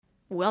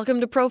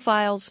Welcome to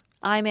Profiles.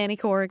 I'm Annie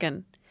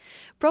Corrigan.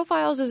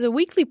 Profiles is a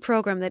weekly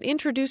program that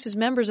introduces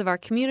members of our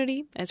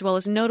community, as well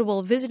as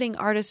notable visiting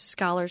artists,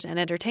 scholars, and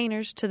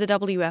entertainers to the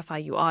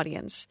WFIU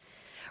audience.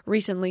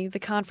 Recently, the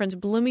conference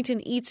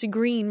Bloomington Eats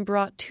Green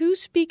brought two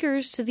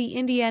speakers to the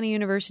Indiana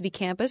University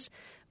campus,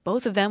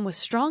 both of them with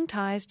strong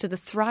ties to the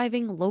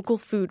thriving local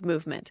food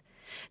movement.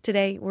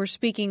 Today, we're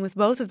speaking with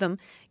both of them,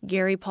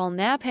 Gary Paul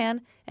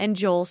Nabhan and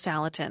Joel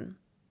Salatin.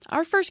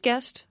 Our first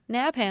guest,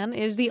 Nabhan,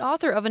 is the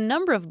author of a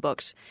number of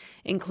books,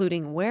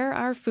 including Where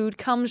Our Food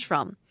Comes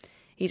From.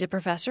 He's a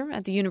professor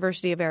at the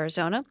University of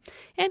Arizona,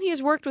 and he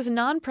has worked with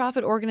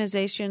nonprofit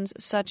organizations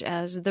such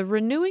as the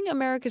Renewing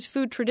America's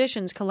Food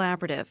Traditions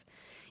Collaborative.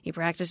 He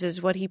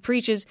practices what he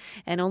preaches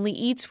and only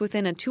eats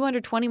within a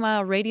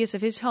 220-mile radius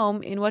of his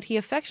home in what he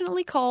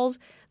affectionately calls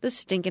the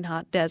stinking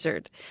hot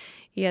desert.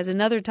 He has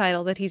another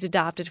title that he's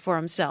adopted for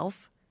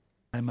himself.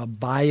 I'm a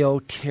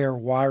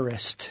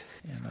bioterroirist,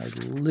 and I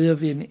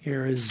live in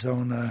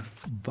Arizona,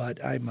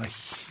 but I'm a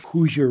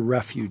Hoosier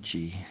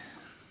refugee.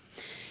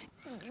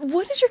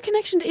 What is your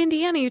connection to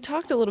Indiana? You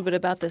talked a little bit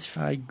about this.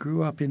 I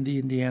grew up in the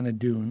Indiana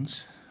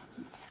Dunes,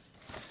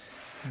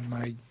 and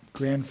my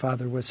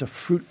grandfather was a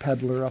fruit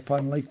peddler up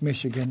on Lake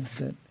Michigan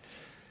that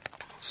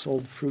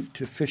sold fruit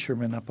to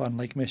fishermen up on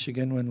Lake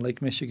Michigan when Lake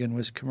Michigan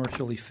was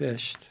commercially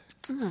fished.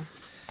 Oh.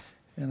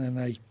 And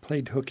then I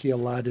played hooky a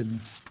lot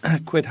and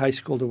quit high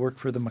school to work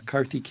for the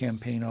McCarthy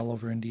campaign all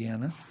over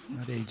Indiana.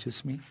 That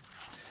ages me.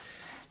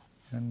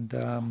 And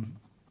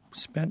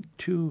spent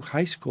 2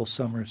 high school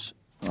summers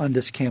on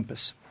this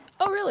campus.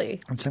 Oh,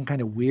 really? On some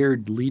kind of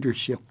weird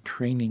leadership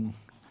training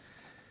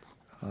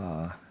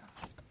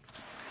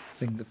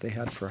thing that they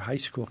had for high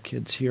school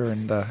kids here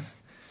in the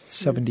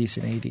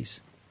 70s and 80s.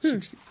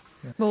 60s.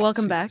 Yeah. Well,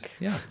 welcome back.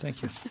 Yeah,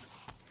 thank you.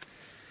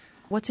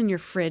 What's in your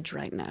fridge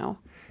right now?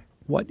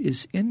 What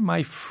is in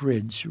my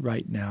fridge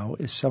right now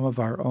is some of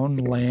our own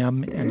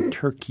lamb and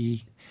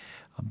turkey,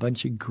 a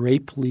bunch of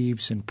grape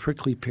leaves and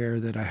prickly pear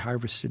that I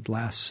harvested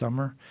last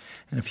summer,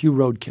 and a few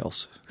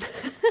roadkills.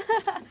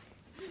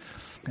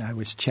 I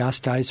was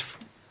chastised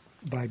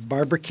by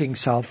Barbara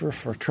Kingsolver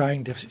for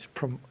trying to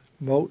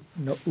promote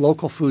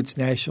local foods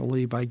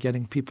nationally by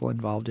getting people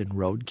involved in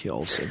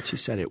roadkills, and she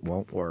said it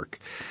won't work.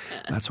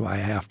 That's why I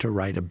have to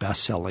write a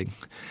best-selling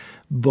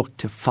book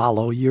to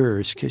follow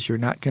yours, because you're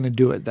not going to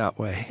do it that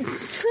way.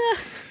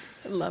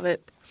 I love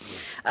it.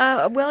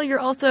 Well, you're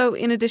also,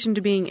 in addition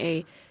to being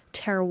a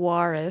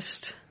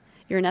terroirist,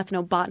 you're an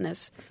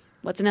ethnobotanist.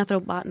 What's an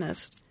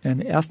ethnobotanist?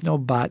 An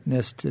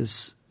ethnobotanist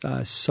is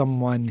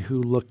someone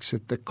who looks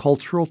at the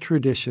cultural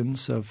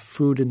traditions of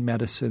food and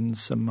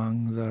medicines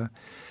among the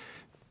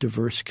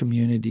diverse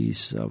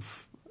communities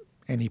of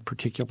any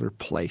particular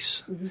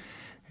place. Mm-hmm.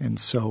 And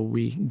so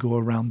we go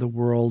around the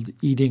world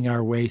eating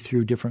our way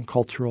through different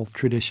cultural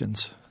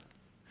traditions.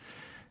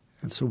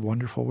 It's a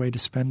wonderful way to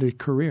spend a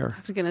career.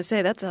 I was going to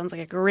say, that sounds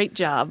like a great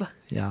job.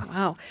 Yeah.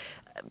 Wow.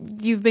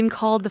 You've been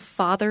called the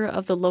father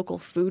of the local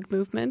food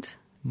movement.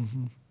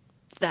 Mm-hmm.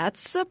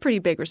 That's a pretty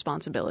big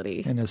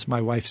responsibility. And as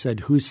my wife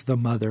said, who's the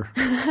mother?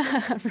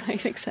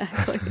 Right,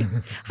 exactly.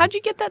 How'd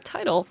you get that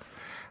title?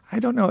 I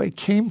don't know. It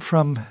came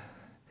from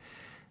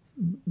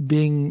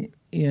being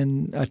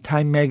in a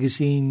Time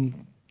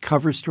magazine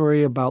cover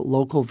story about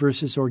local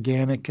versus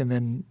organic, and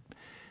then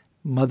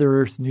Mother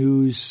Earth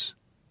News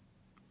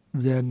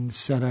then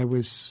said I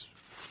was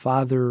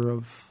father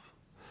of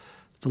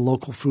the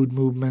local food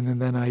movement,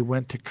 and then I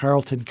went to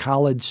Carleton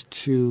College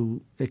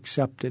to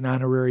accept an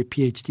honorary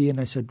PhD, and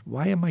I said,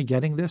 why am I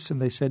getting this?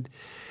 And they said,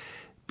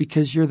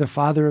 because you're the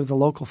father of the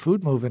local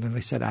food movement. And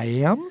I said, I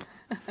am?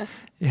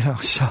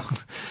 So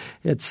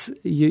it's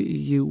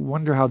you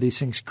wonder how these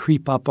things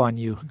creep up on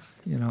you,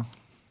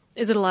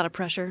 Is it a lot of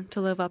pressure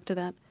to live up to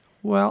that?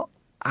 Well,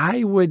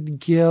 I would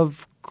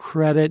give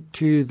credit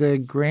to the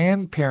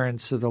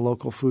grandparents of the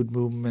local food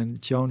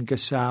movement, Joan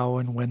Gassau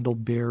and Wendell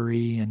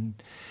Berry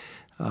and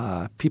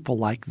people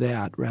like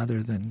that,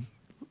 rather than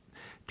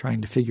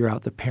trying to figure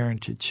out the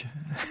parentage.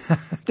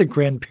 The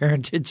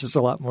grandparentage is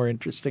a lot more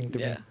interesting to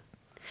me.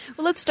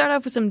 Well, let's start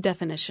off with some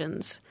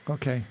definitions.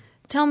 Okay.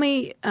 Tell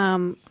me,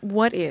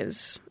 what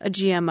is a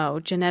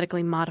GMO,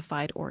 genetically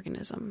modified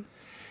organism?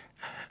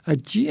 A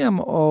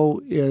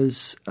GMO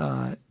is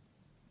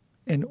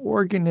an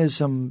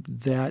organism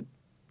that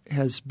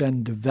has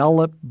been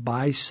developed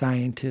by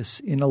scientists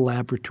in a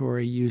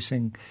laboratory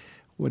using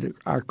what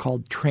are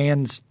called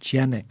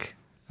transgenic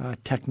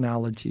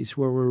technologies,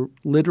 where we're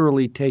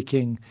literally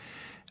taking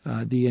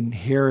the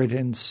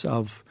inheritance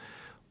of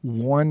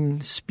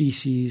one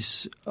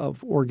species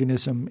of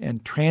organism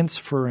and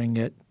transferring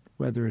it,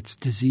 whether it's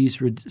disease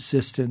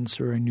resistance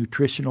or a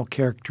nutritional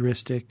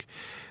characteristic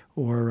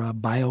or a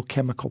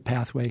biochemical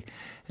pathway,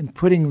 and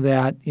putting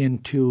that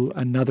into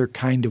another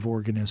kind of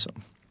organism.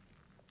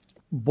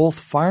 Both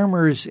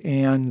farmers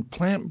and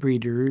plant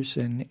breeders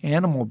and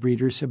animal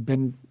breeders have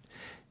been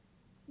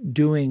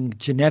doing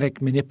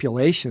genetic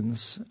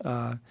manipulations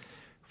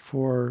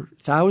for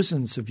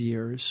thousands of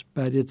years,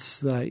 but it's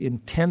the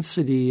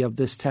intensity of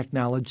this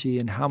technology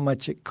and how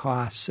much it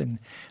costs and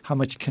how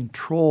much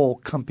control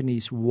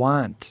companies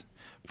want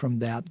from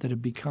that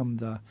have become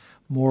the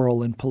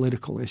moral and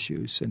political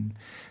issues. And,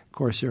 of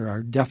course, there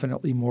are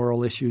definitely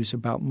moral issues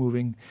about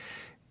moving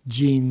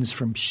genes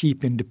from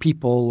sheep into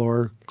people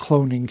or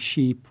cloning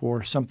sheep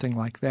or something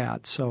like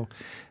that. So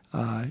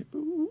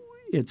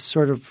it's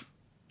sort of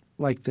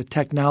like the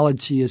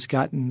technology has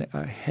gotten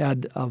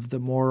ahead of the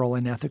moral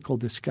and ethical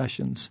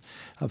discussions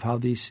of how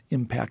these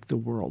impact the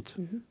world.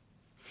 Mm-hmm.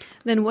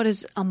 Then what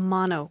is a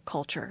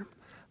monoculture?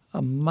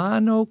 A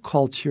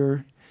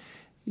monoculture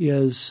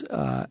is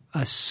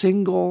a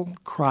single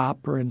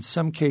crop, or in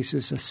some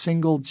cases a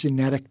single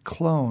genetic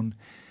clone,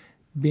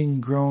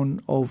 being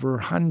grown over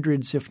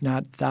hundreds, if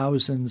not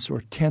thousands,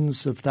 or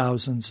tens of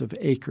thousands of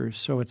acres.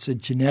 So it's a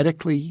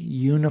genetically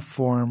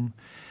uniform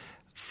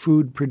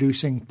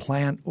food-producing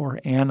plant or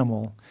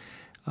animal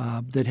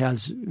that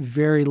has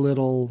very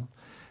little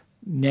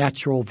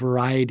natural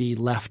variety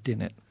left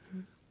in it.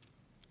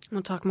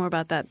 We'll talk more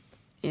about that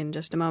in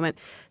just a moment.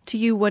 To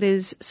you, what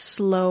is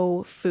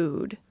slow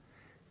food?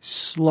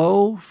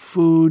 Slow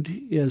food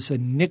is a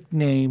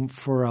nickname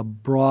for a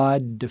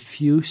broad,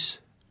 diffuse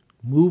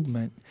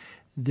movement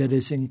that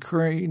is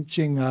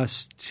encouraging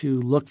us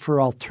to look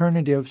for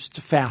alternatives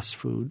to fast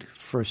food,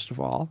 first of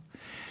all,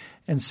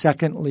 and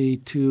secondly,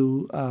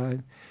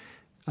 to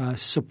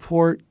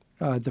support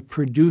the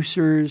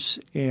producers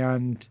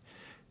and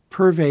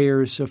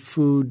purveyors of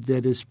food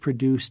that is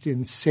produced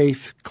in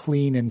safe,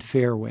 clean, and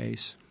fair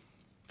ways.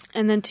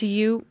 And then to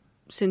you,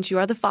 since you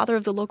are the father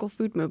of the local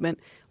food movement,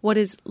 what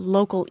is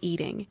local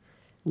eating?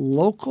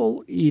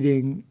 Local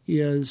eating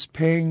is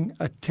paying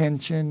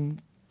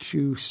attention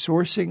to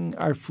sourcing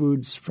our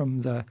foods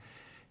from the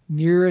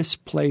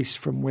nearest place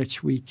from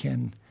which we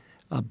can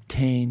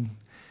obtain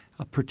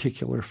a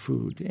particular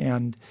food.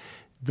 And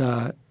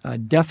the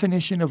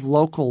definition of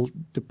local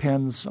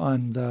depends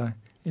on the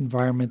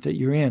environment that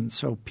you're in.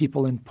 So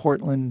people in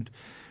Portland,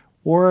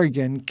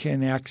 Oregon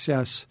can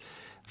access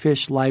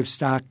fish,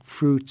 livestock,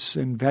 fruits,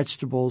 and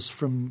vegetables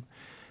from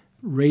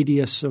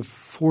radius of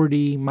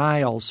 40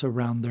 miles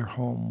around their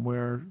home,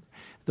 where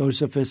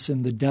those of us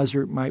in the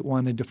desert might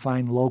want to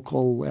define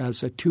local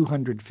as a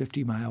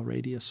 250-mile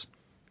radius.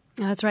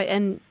 That's right.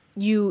 And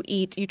you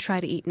try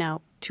to eat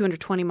now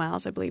 220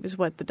 miles, I believe, is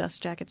what the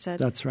dust jacket said.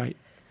 That's right.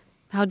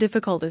 How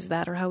difficult is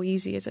that, or how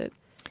easy is it?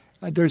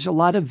 There's a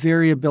lot of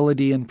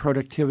variability in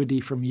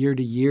productivity from year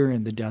to year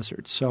in the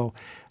desert. So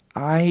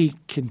I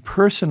can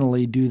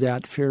personally do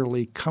that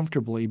fairly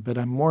comfortably, but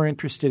I'm more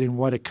interested in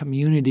what a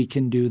community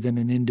can do than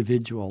an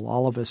individual.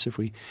 All of us, if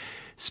we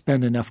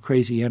spend enough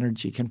crazy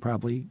energy, can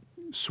probably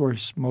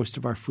source most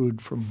of our food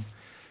from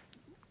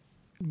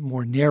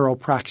more narrow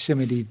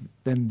proximity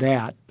than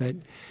that. But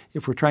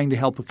if we're trying to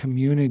help a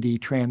community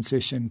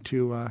transition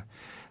to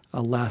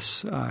a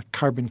less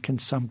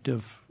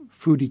carbon-consumptive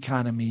food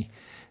economy,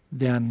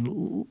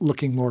 then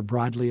looking more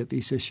broadly at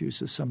these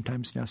issues is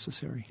sometimes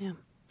necessary. Yeah.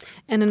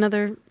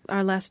 And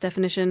our last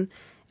definition,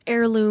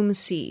 heirloom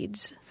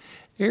seeds.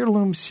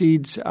 Heirloom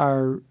seeds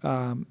are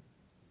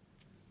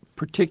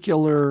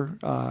particular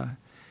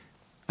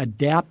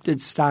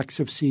adapted stocks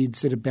of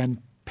seeds that have been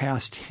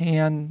passed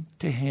hand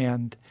to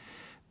hand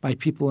by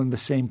people in the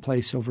same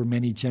place over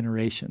many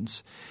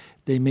generations.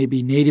 They may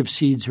be native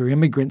seeds or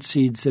immigrant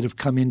seeds that have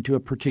come into a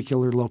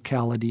particular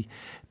locality,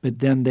 but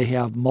then they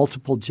have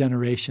multiple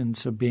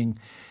generations of being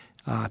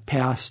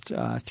passed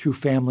through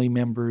family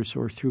members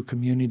or through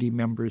community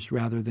members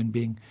rather than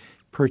being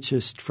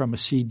purchased from a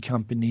seed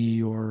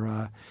company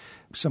or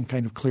some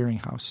kind of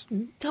clearinghouse.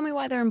 Tell me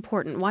why they're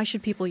important. Why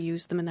should people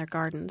use them in their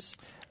gardens?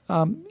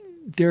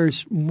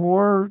 There's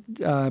more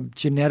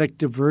genetic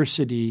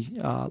diversity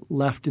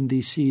left in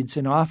these seeds,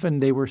 and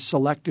often they were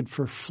selected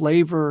for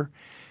flavor,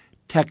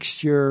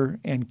 texture,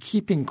 and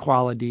keeping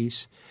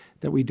qualities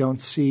that we don't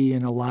see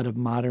in a lot of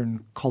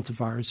modern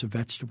cultivars of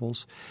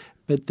vegetables.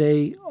 But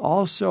they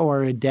also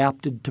are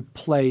adapted to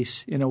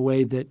place in a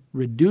way that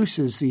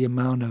reduces the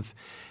amount of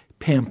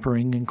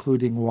pampering,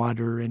 including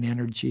water and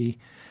energy,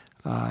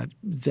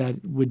 that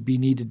would be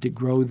needed to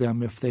grow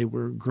them if they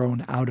were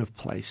grown out of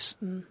place.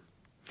 Mm.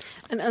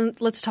 And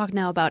let's talk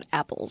now about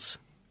apples.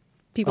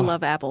 People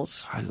love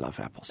apples. I love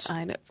apples.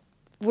 I know.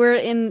 We're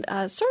in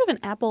sort of an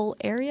apple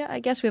area, I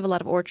guess. We have a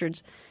lot of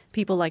orchards.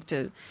 People like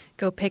to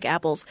go pick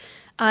apples.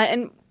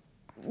 And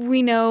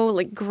we know,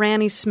 like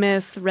Granny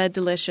Smith, Red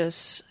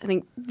Delicious, I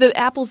think the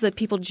apples that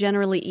people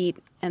generally eat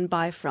and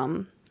buy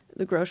from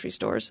the grocery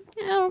stores,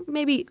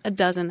 maybe a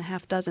dozen,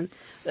 half dozen.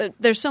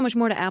 There's so much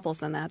more to apples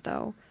than that,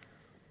 though.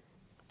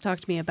 Talk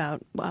to me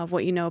about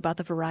what you know about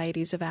the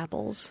varieties of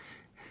apples.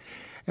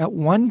 At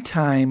one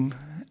time,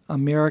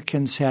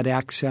 Americans had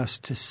access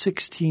to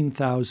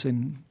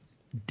 16,000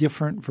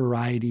 different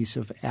varieties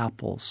of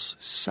apples,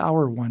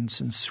 sour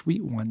ones and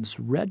sweet ones,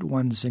 red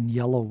ones and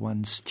yellow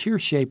ones,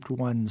 tear-shaped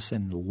ones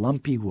and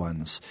lumpy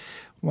ones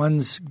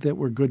that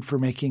were good for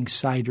making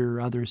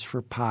cider, others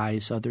for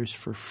pies, others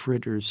for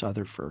fritters,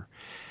 others for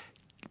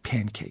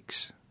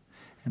pancakes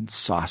and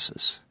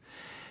sauces.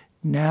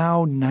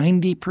 Now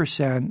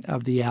 90%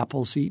 of the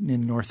apples eaten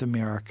in North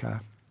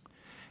America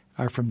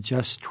are from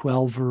just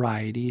 12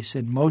 varieties,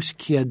 and most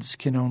kids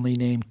can only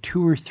name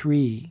 2 or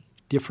 3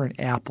 different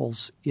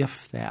apples,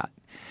 if that.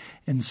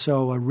 And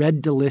so a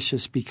Red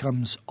Delicious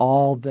becomes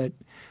all that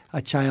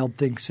a child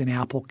thinks an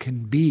apple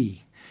can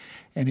be.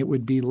 And it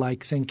would be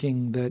like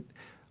thinking that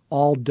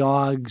all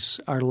dogs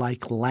are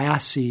like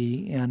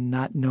Lassie and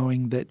not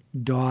knowing that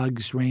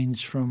dogs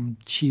range from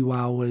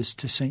Chihuahuas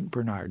to St.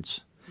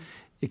 Bernards.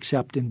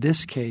 Except in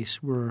this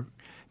case, we're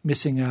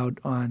missing out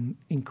on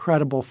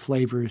incredible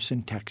flavors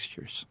and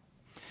textures.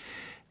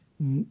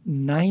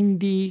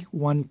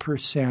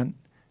 91%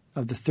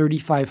 of the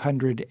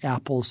 3,500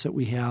 apples that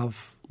we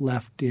have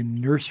left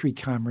in nursery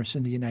commerce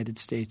in the United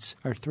States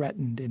are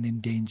threatened and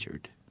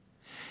endangered.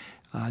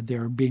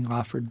 They're being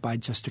offered by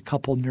just a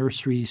couple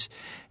nurseries,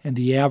 and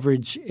the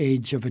average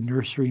age of a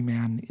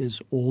nurseryman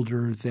is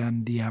older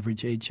than the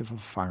average age of a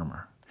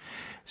farmer.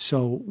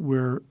 So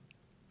we're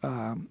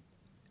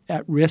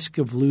at risk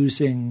of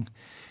losing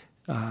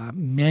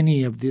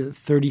many of the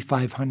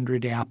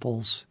 3,500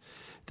 apples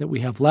that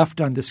we have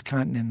left on this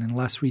continent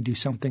unless we do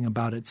something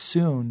about it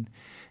soon.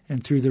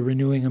 And through the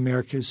Renewing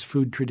America's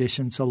Food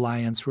Traditions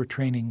Alliance, we're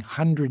training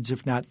hundreds,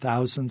 if not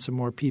thousands, of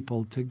more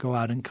people to go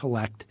out and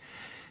collect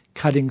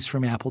cuttings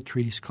from apple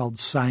trees called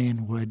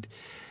scion wood,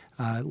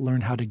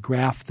 learn how to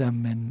graft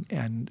them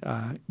and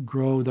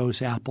grow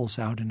those apples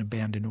out in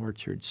abandoned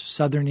orchards.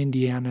 Southern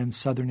Indiana and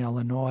southern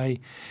Illinois,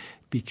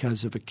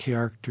 because of a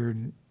character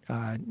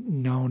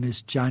known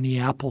as Johnny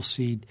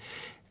Appleseed,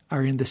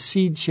 are in the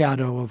seed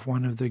shadow of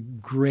one of the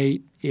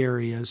great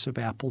areas of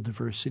apple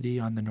diversity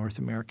on the North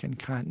American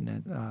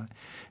continent.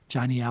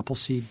 Johnny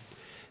Appleseed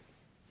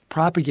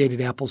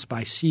propagated apples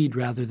by seed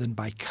rather than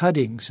by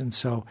cuttings, and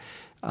so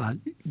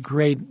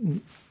great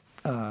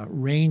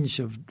range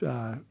of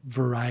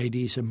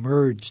varieties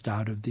emerged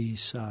out of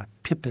these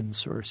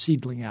pippins or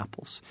seedling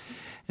apples.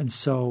 And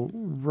so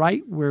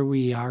right where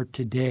we are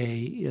today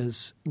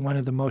is one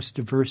of the most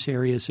diverse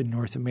areas in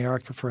North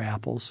America for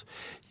apples.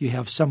 You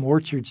have some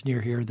orchards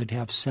near here that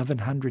have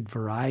 700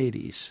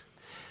 varieties,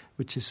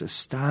 which is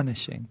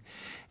astonishing.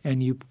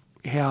 And you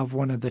have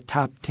one of the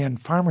top 10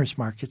 farmers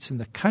markets in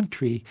the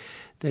country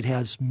that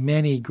has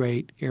many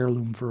great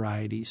heirloom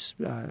varieties.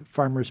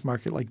 Farmers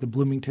market like the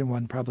Bloomington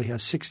one probably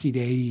has 60 to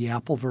 80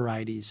 apple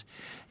varieties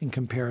in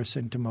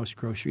comparison to most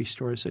grocery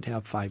stores that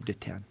have 5 to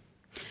 10.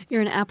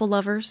 You're an apple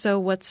lover, so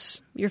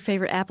what's your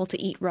favorite apple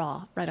to eat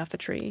raw right off the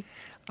tree?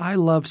 I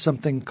love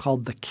something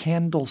called the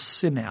Candle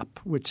Synap,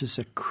 which is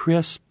a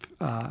crisp,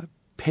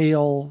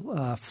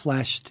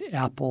 pale-fleshed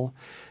apple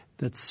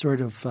that's sort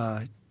of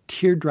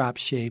teardrop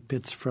shape.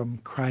 It's from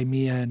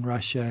Crimea in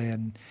Russia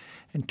and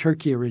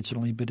Turkey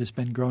originally, but has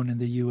been grown in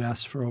the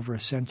U.S. for over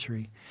a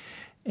century.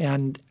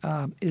 And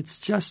it's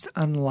just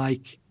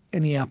unlike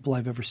any apple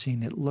I've ever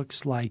seen. It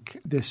looks like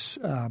this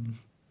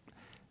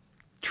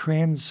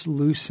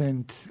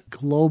translucent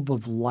globe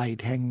of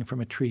light hanging from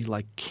a tree,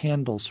 like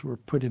candles were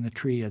put in a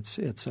tree. It's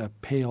a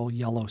pale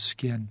yellow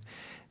skin.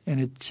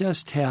 And it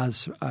just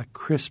has a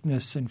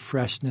crispness and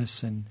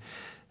freshness and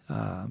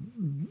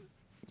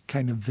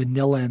kind of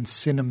vanilla and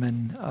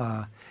cinnamon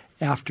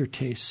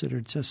aftertastes that are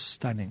just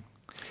stunning.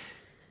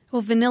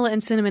 Well, vanilla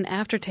and cinnamon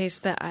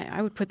aftertaste, that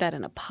I would put that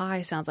in a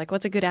pie, sounds like.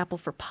 What's a good apple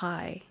for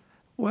pie?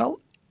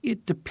 Well,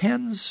 it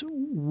depends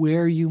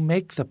where you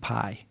make the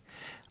pie.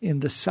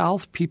 In the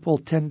South, people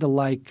tend to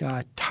like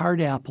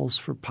tart apples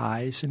for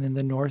pies, and in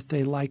the North,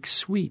 they like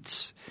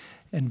sweets,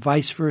 and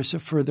vice versa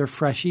for their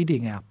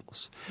fresh-eating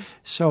apples.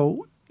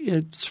 So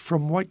it's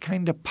from what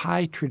kind of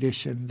pie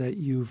tradition that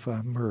you've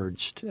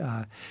merged.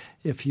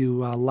 If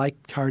you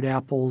like tart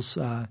apples,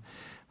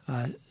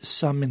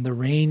 some in the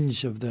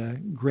range of the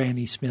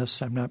Granny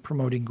Smiths. I'm not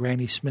promoting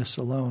Granny Smiths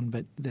alone,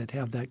 but that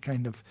have that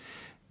kind of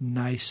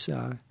nice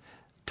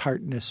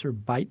tartness or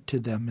bite to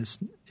them is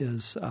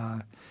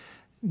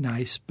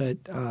nice. But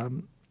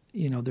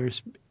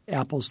there's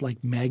apples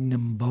like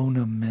Magnum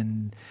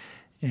Bonum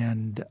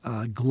and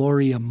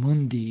Gloria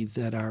Mundi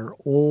that are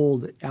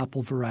old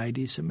apple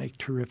varieties that make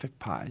terrific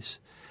pies.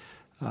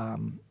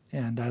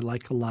 And I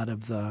like a lot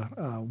of the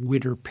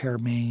Witter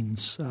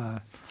Pearmains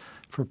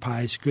for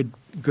pies,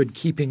 good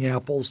keeping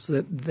apples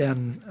that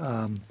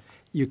then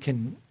you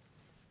can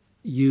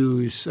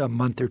use a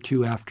month or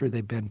two after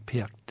they've been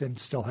picked and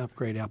still have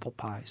great apple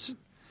pies.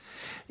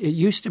 It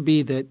used to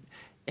be that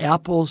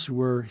apples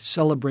were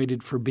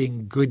celebrated for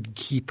being good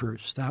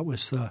keepers. That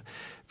was the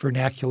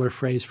vernacular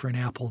phrase for an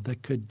apple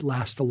that could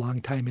last a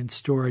long time in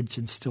storage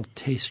and still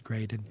taste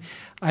great. And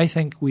I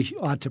think we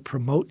ought to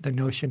promote the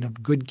notion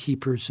of good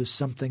keepers as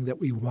something that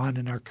we want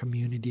in our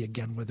community,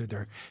 again, whether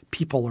they're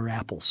people or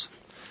apples.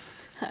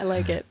 I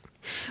like it.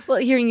 Well,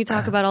 hearing you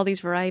talk about all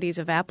these varieties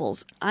of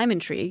apples, I'm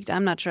intrigued.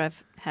 I'm not sure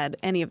I've had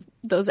any of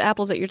those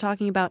apples that you're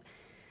talking about.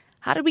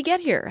 How did we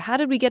get here? How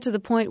did we get to the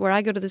point where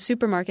I go to the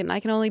supermarket and I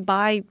can only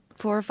buy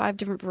 4 or 5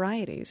 different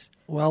varieties?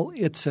 Well,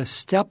 it's a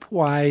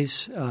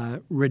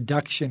stepwise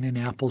reduction in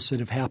apples that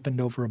have happened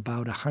over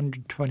about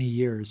 120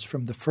 years.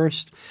 From the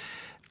first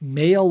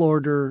mail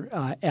order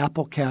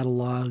apple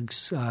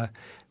catalogs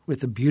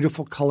with the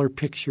beautiful color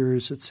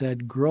pictures that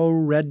said, "Grow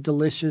red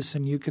delicious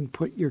and you can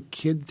put your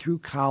kid through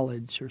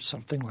college," or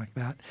something like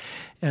that.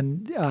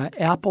 And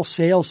apple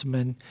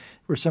salesmen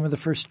were some of the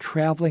first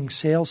traveling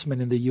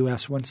salesmen in the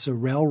U.S. once the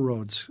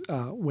railroads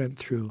went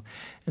through.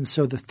 And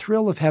so the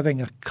thrill of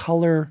having a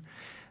color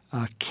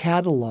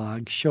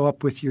catalog show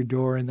up with your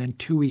door and then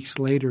 2 weeks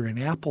later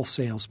an apple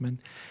salesman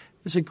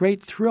was a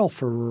great thrill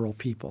for rural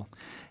people.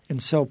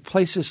 And so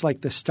places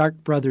like the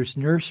Stark Brothers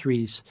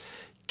nurseries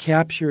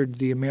captured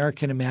the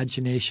American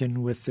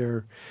imagination with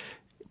their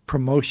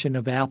promotion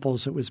of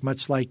apples. It was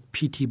much like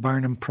P.T.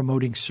 Barnum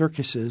promoting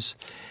circuses,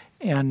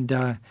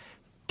 and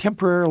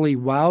temporarily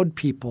wowed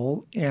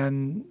people.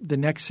 And the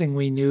next thing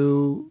we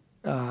knew,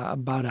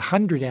 about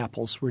 100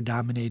 apples were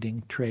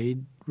dominating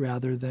trade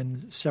rather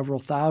than several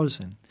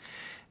thousand.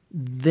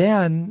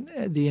 Then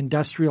the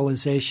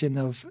industrialization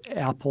of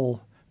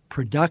apple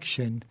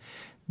production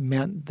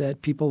meant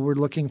that people were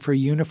looking for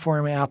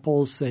uniform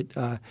apples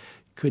that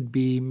could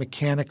be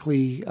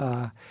mechanically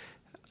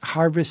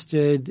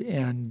harvested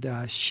and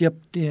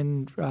shipped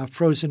in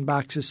frozen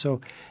boxes.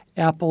 So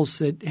apples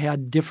that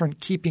had different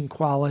keeping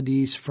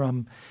qualities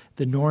from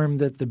the norm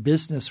that the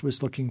business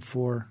was looking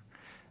for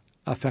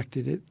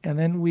affected it. And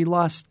then we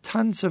lost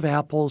tons of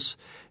apples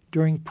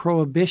during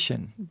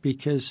Prohibition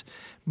because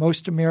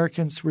most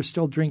Americans were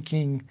still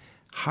drinking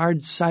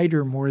hard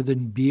cider more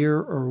than beer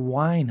or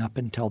wine up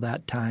until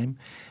that time.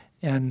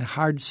 And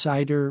hard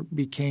cider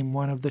became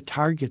one of the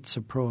targets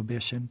of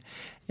Prohibition.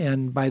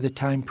 And by the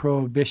time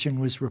Prohibition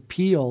was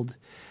repealed,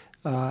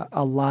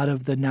 a lot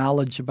of the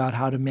knowledge about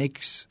how to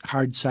make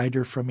hard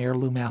cider from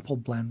heirloom apple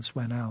blends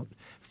went out.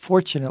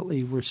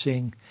 Fortunately, we're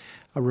seeing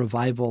a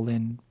revival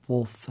in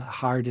both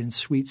hard and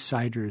sweet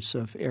ciders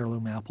of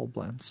heirloom apple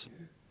blends.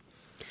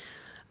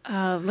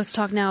 Let's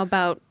talk now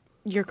about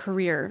your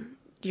career.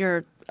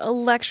 You're a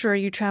lecturer.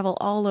 You travel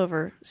all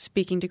over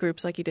speaking to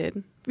groups like you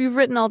did. You've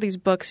written all these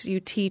books. You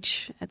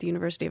teach at the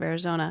University of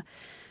Arizona.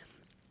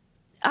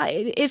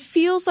 It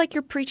feels like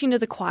you're preaching to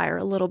the choir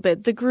a little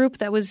bit. The group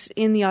that was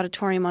in the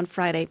auditorium on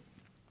Friday,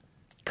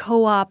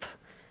 co-op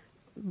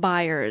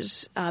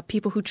buyers,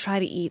 people who try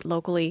to eat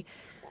locally,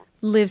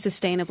 live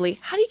sustainably.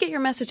 How do you get your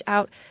message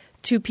out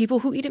to people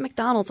who eat at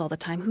McDonald's all the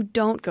time, who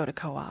don't go to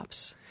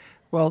co-ops?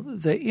 Well,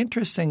 the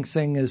interesting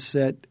thing is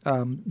that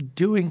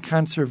doing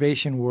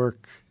conservation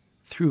work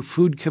through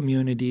food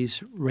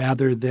communities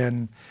rather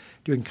than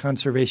doing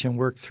conservation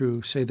work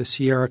through, say, the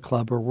Sierra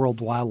Club or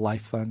World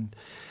Wildlife Fund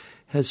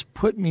has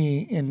put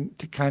me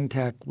into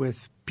contact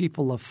with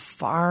people of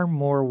far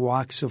more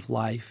walks of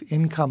life,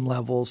 income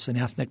levels, and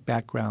ethnic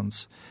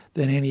backgrounds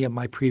than any of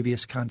my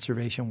previous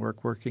conservation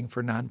work working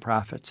for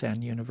nonprofits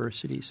and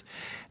universities.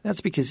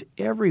 That's because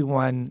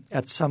everyone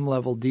at some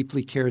level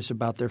deeply cares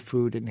about their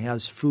food and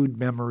has food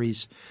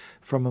memories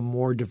from a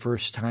more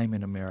diverse time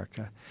in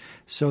America.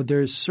 So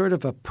there's sort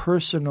of a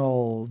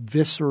personal,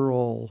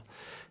 visceral,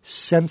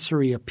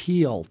 sensory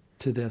appeal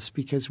to this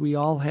because we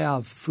all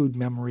have food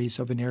memories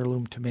of an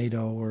heirloom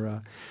tomato or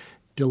a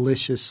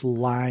delicious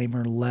lime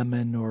or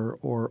lemon or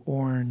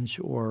orange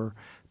or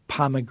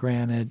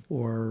pomegranate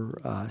or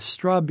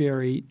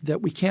strawberry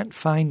that we can't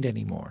find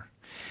anymore.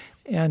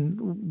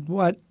 And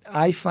what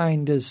I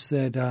find is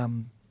that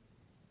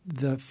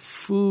the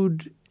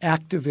food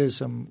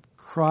activism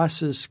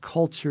crosses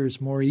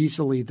cultures more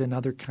easily than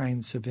other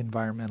kinds of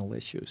environmental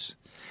issues.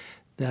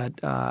 That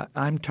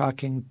I'm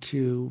talking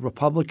to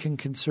Republican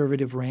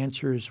conservative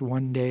ranchers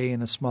one day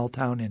in a small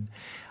town in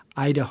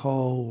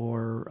Idaho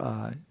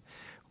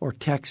or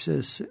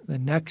Texas. The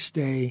next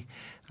day,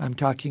 I'm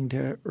talking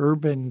to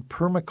urban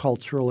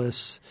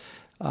permaculturalists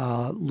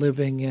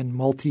living in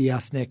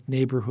multi-ethnic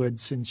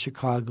neighborhoods in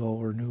Chicago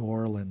or New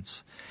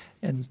Orleans.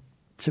 And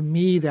to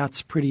me,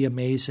 that's pretty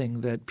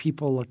amazing that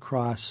people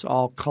across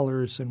all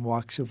colors and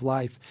walks of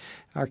life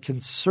are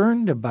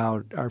concerned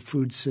about our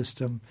food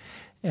system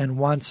and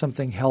want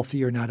something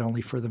healthier not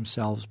only for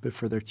themselves but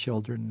for their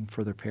children and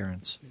for their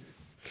parents.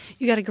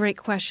 You got a great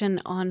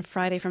question on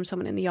Friday from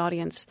someone in the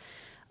audience.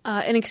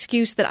 An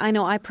excuse that I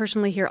know I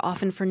personally hear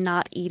often for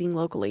not eating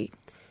locally.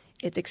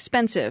 It's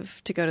expensive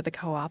to go to the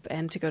co-op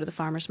and to go to the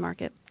farmer's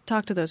market.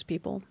 Talk to those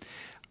people.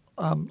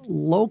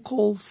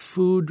 Local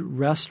food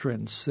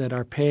restaurants that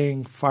are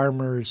paying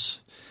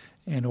farmers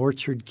and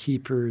orchard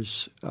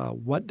keepers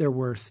what they're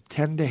worth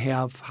tend to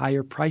have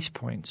higher price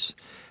points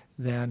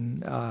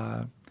than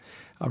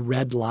a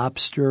Red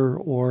Lobster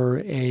or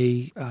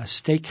a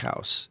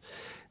steakhouse.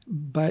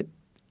 But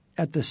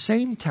at the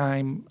same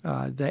time,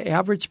 the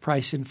average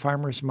price in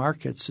farmers'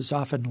 markets is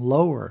often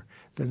lower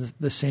than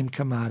the same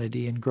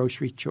commodity in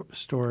grocery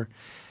store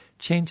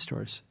chain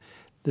stores.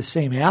 The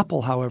same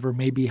apple, however,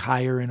 may be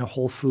higher in a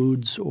Whole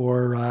Foods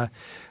or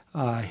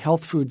a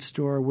health food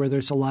store where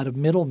there's a lot of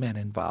middlemen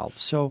involved.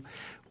 So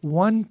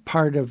one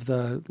part of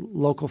the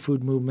local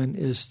food movement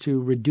is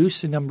to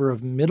reduce the number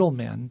of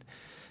middlemen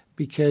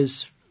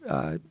because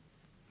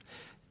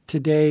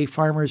today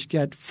farmers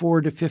get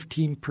 4 to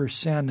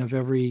 15% of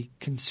every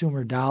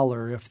consumer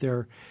dollar if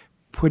they're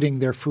putting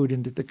their food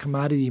into the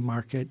commodity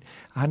market.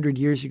 100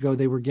 years ago,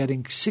 they were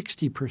getting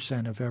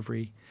 60% of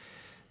every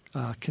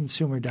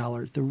consumer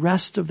dollar. The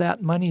rest of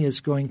that money is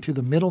going to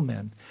the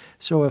middlemen.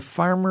 So if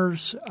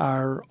farmers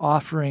are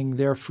offering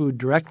their food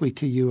directly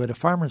to you at a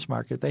farmer's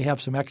market, they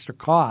have some extra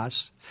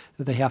costs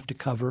that they have to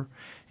cover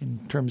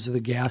in terms of the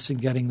gas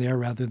and getting there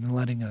rather than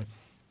letting a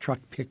truck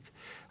pick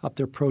up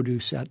their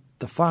produce at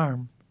the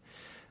farm.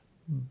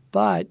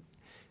 But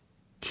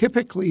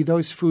typically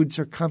those foods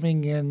are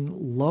coming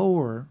in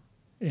lower,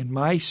 in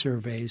my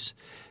surveys,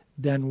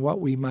 than what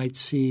we might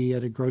see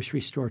at a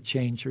grocery store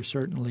chain or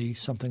certainly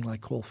something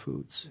like Whole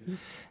Foods. Mm-hmm.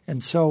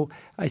 And so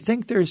I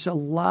think there's a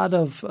lot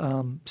of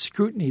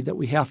scrutiny that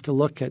we have to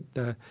look at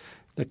the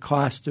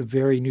cost of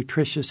very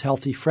nutritious,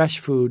 healthy, fresh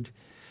food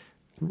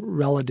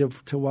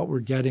relative to what we're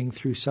getting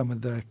through some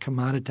of the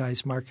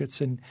commoditized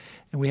markets. And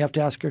we have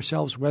to ask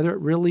ourselves whether it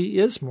really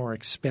is more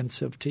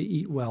expensive to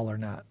eat well or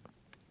not.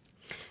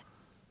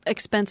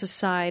 Expense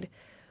aside,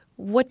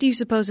 what do you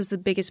suppose is the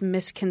biggest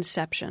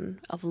misconception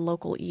of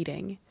local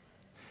eating?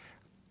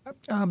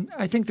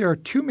 I think there are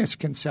two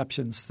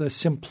misconceptions. The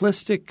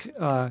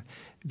simplistic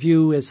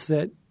view is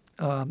that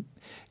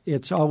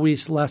it's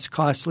always less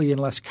costly and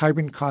less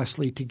carbon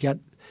costly to get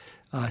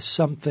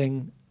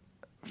something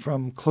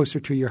from closer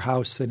to your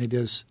house than it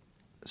is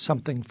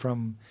something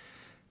from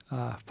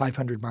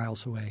 500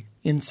 miles away.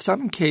 In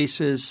some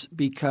cases,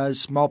 because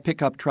small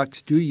pickup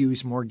trucks do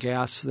use more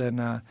gas than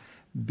a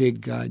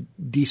big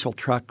diesel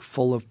truck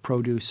full of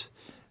produce,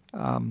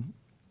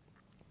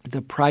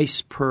 the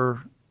price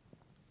per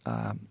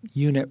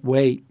unit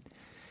weight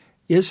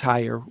is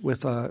higher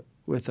with a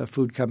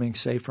food coming,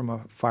 say, from a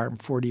farm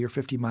 40 or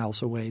 50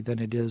 miles away than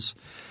it is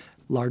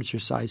larger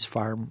size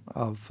farm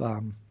of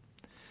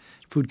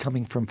food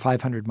coming from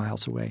 500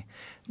 miles away.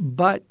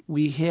 But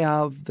we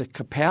have the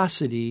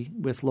capacity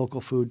with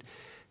local food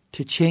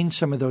to change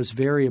some of those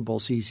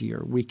variables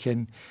easier. We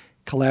can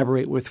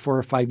collaborate with 4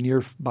 or 5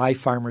 nearby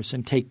farmers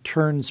and take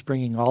turns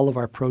bringing all of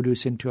our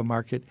produce into a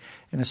market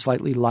in a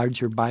slightly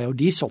larger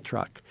biodiesel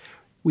truck.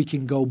 We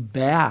can go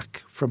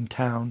back from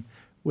town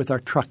with our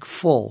truck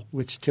full,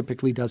 which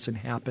typically doesn't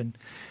happen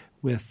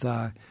with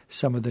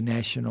some of the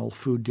national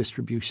food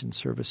distribution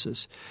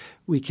services.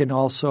 We can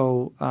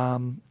also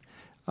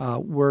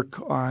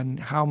work on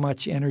how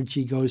much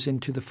energy goes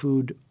into the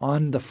food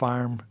on the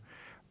farm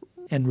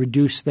and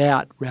reduce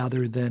that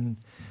rather than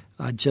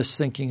just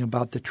thinking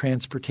about the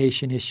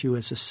transportation issue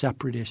as a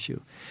separate issue.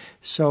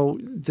 So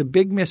the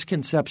big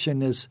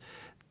misconception is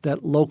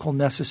that local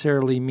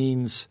necessarily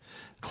means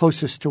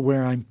closest to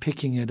where I'm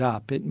picking it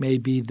up. It may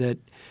be that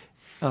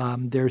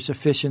there's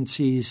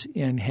efficiencies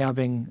in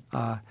having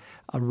a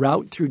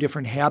route through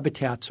different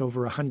habitats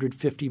over a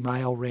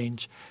 150-mile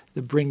range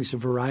that brings a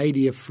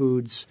variety of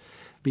foods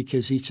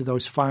because each of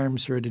those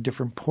farms are at a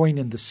different point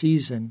in the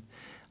season,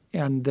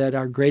 and that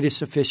our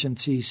greatest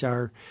efficiencies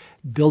are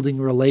building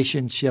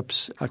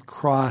relationships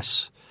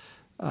across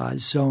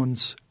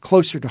zones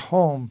closer to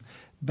home,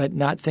 but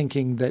not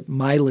thinking that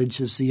mileage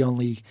is the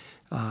only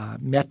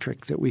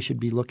metric that we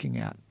should be looking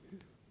at.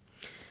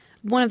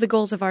 One of the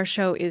goals of our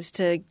show is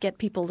to get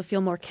people to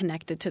feel more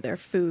connected to their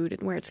food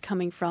and where it's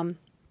coming from.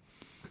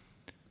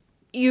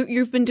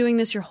 You've been doing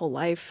this your whole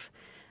life.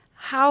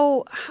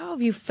 How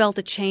have you felt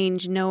a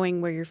change knowing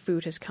where your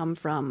food has come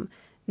from,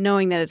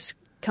 knowing that it's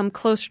come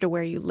closer to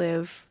where you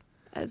live?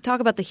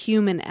 Talk about the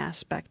human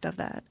aspect of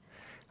that.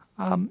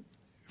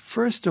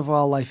 First of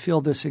all, I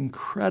feel this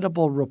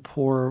incredible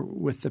rapport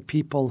with the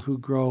people who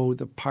grow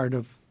the part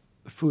of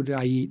food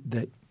I eat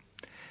that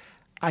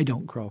I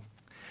don't grow.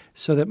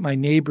 So that my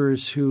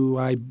neighbors who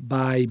I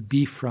buy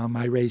beef from,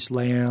 I raise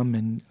lamb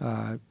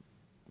and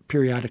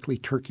periodically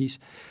turkeys,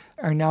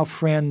 are now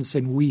friends,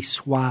 and we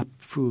swap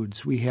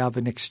foods. We have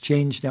an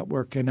exchange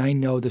network, and I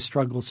know the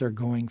struggles they're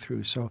going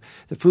through. So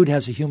the food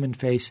has a human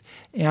face,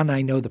 and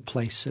I know the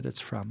place that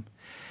it's from.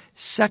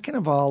 Second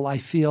of all, I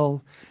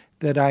feel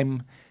that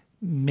I'm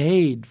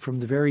made from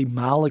the very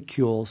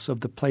molecules of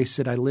the place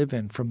that I live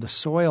in, from the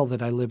soil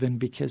that I live in,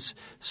 because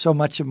so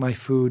much of my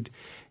food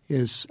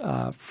is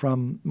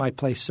from my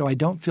place. So I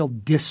don't feel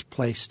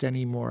displaced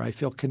anymore. I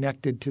feel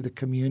connected to the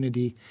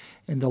community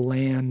and the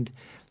land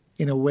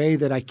in a way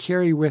that I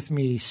carry with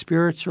me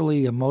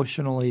spiritually,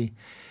 emotionally,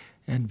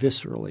 and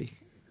viscerally.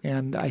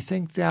 And I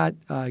think that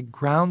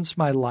grounds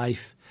my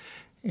life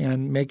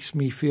and makes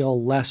me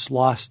feel less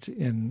lost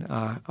in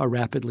a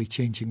rapidly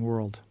changing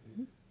world.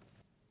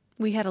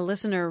 We had a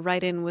listener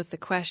write in with the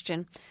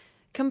question,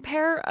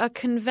 compare a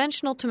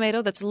conventional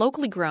tomato that's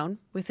locally grown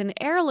with an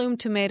heirloom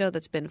tomato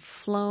that's been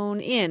flown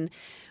in.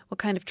 What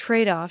kind of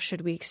trade-off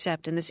should we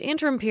accept in this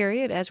interim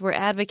period as we're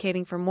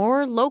advocating for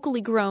more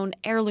locally grown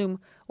heirloom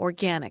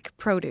organic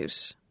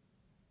produce?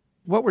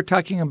 What we're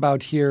talking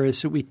about here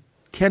is that we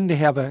tend to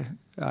have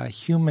a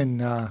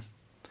human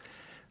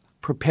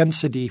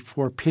propensity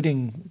for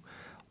pitting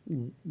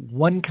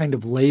one kind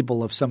of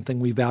label of something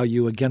we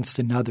value against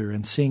another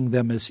and seeing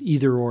them as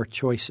either-or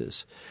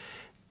choices.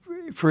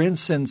 For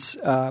instance,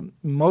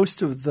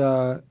 most of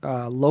the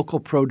local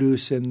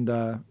produce in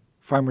the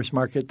farmers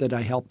market that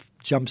I helped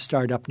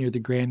jumpstart up near the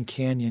Grand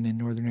Canyon in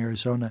northern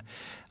Arizona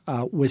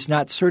was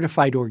not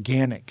certified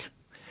organic,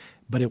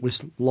 but it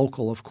was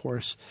local, of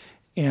course,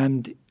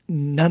 and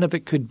none of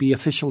it could be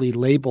officially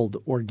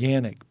labeled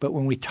organic. But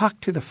when we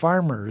talked to the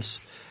farmers,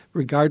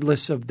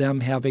 regardless of them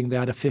having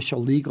that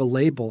official legal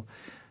label,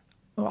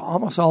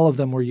 almost all of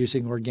them were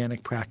using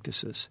organic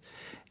practices.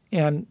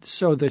 And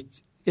so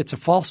it's a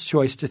false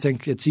choice to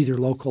think it's either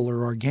local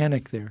or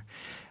organic there.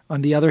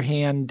 On the other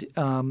hand,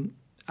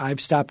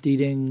 I've stopped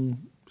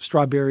eating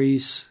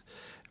strawberries,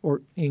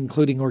 or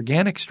including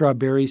organic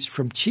strawberries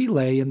from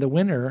Chile in the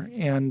winter,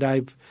 and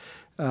I've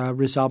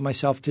resolved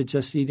myself to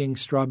just eating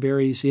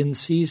strawberries in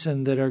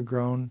season that are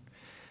grown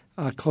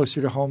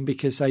closer to home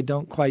because I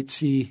don't quite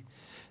see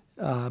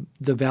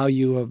the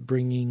value of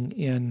bringing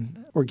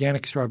in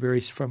organic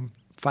strawberries from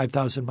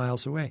 5,000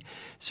 miles away.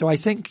 So I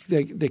think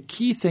the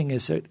key thing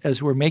is that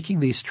as we're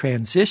making these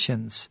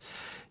transitions,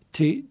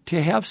 to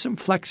have some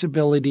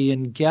flexibility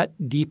and get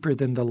deeper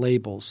than the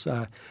labels,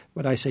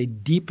 what I say,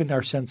 deepen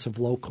our sense of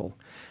local,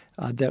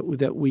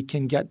 that we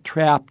can get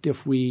trapped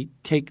if we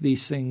take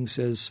these things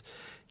as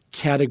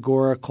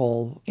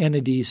categorical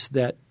entities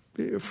that,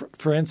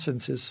 for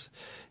instance,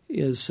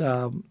 is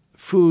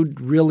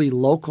food really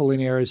local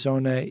in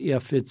Arizona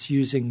if it's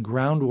using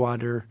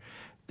groundwater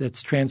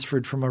that's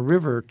transferred from a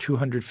river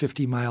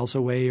 250 miles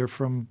away or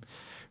from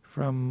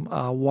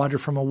water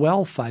from a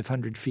well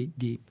 500 feet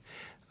deep.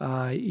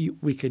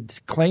 We could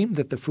claim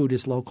that the food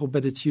is local,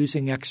 but it's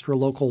using extra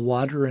local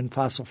water and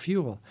fossil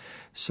fuel.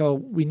 So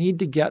we need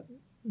to get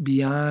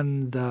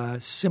beyond the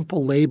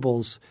simple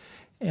labels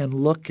and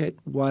look at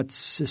what's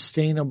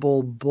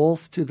sustainable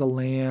both to the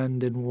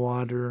land and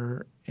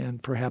water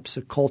and perhaps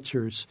the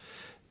cultures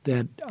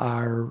that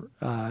are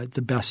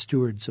the best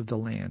stewards of the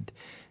land,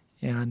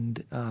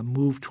 and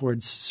move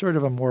towards sort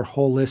of a more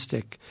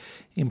holistic,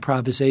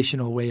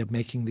 improvisational way of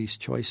making these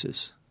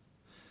choices.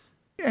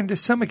 And to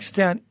some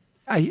extent,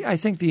 I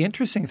think the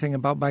interesting thing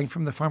about buying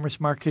from the farmer's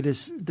market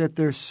is that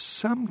there's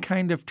some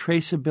kind of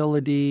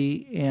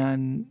traceability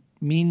and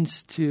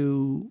means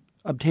to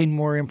obtain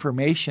more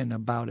information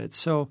about it.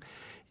 So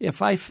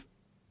if I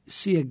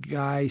see a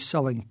guy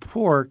selling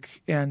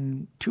pork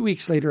and 2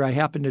 weeks later I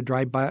happen to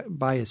drive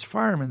by his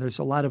farm and there's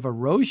a lot of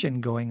erosion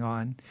going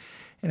on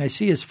and I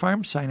see his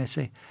farm sign, I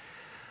say,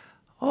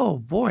 oh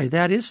boy,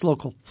 that is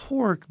local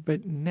pork,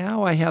 but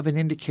now I have an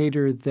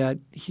indicator that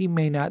he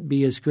may not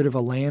be as good of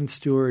a land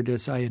steward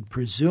as I had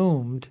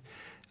presumed.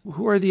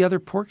 Who are the other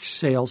pork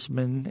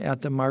salesmen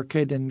at the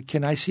market, and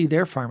can I see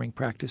their farming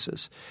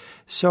practices?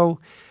 So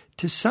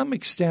to some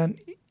extent,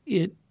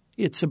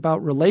 it's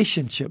about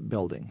relationship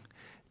building,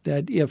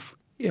 that if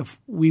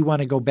we want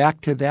to go back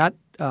to that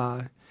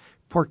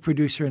pork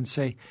producer and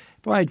say,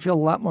 boy, I'd feel a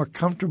lot more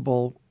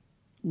comfortable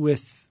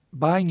with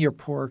buying your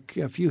pork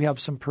if you have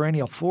some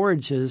perennial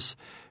forages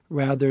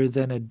rather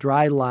than a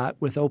dry lot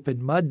with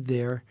open mud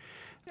there.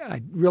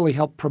 I'd really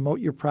help promote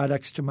your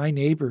products to my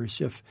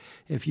neighbors if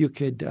you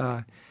could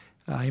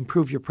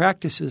improve your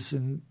practices.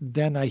 And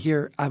then I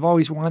hear, I've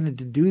always wanted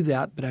to do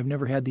that, but I've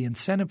never had the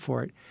incentive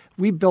for it.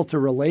 We built a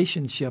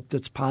relationship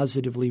that's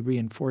positively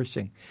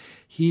reinforcing.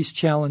 He's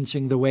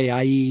challenging the way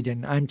I eat,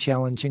 and I'm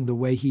challenging the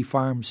way he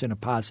farms in a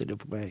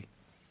positive way.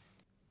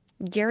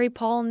 Gary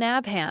Paul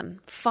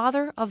Nabhan,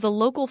 father of the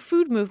local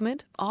food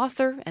movement,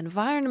 author,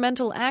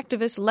 environmental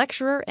activist,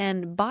 lecturer,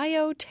 and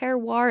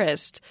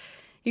bioterroirist.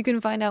 You can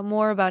find out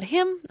more about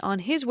him on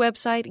his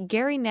website,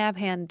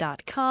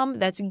 GaryNabhan.com.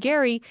 That's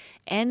Gary,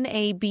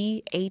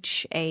 Nabhan.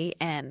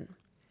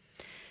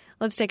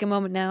 Let's take a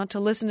moment now to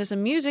listen to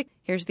some music.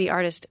 Here's the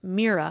artist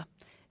Mira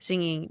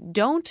singing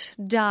Don't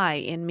Die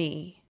in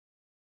Me.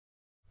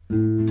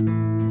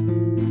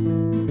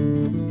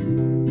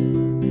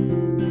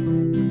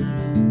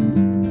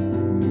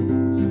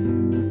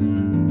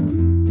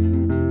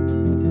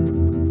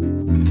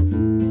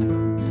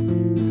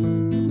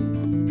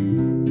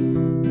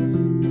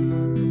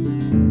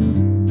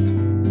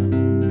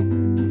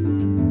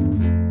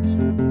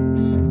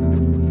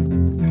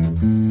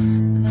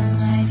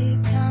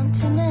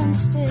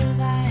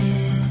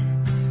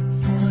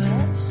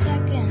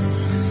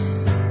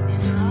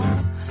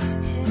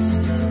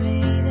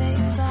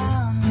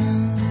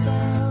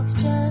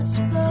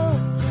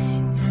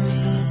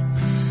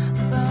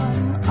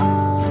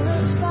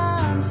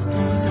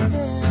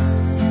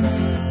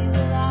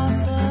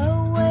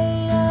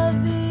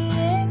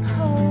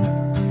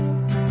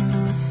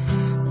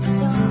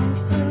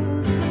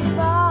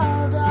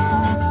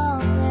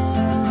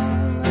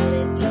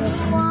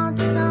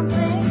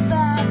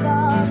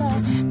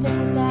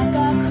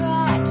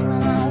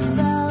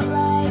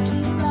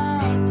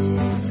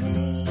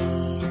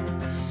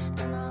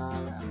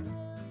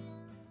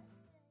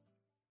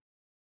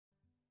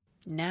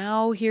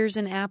 Now here's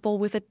an apple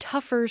with a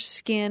tougher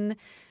skin,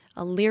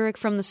 a lyric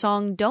from the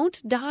song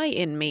Don't Die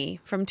in Me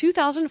from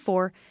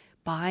 2004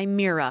 by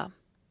Mira.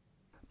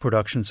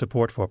 Production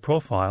support for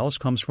Profiles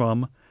comes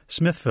from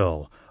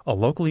Smithville, a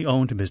locally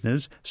owned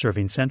business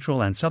serving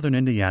central and southern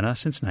Indiana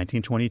since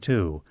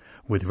 1922,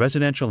 with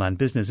residential and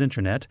business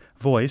internet,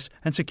 voice,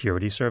 and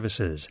security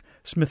services.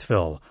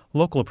 Smithville,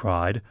 local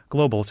pride,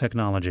 global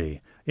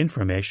technology.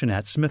 Information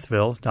at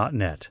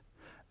smithville.net.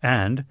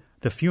 And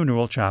the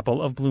Funeral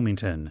Chapel of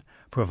Bloomington,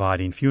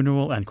 providing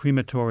funeral and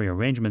crematory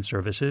arrangement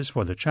services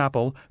for the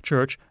chapel,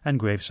 church, and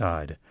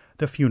graveside.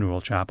 The Funeral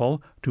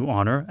Chapel, to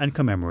honor and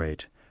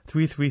commemorate.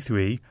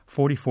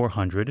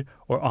 333-4400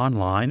 or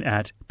online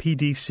at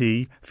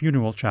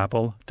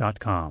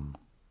pdcfuneralchapel.com.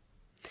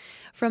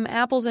 From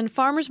apples and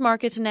farmers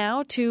markets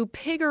now to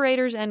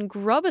pigorators and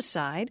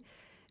grubicide,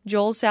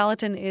 Joel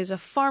Salatin is a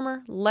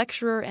farmer,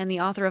 lecturer, and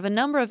the author of a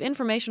number of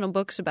informational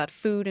books about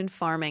food and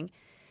farming.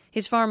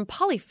 His farm,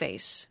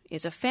 Polyface,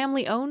 is a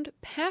family-owned,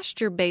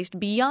 pasture-based,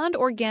 beyond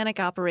organic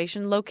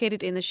operation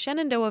located in the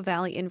Shenandoah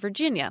Valley in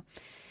Virginia.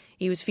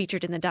 He was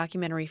featured in the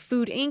documentary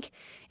Food, Inc.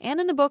 and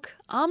in the book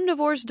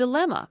Omnivore's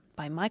Dilemma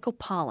by Michael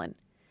Pollan.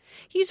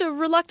 He's a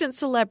reluctant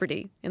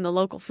celebrity in the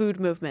local food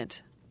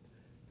movement.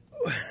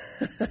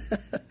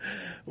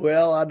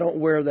 Well, I don't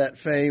wear that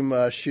fame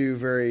shoe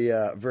very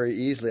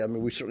easily. I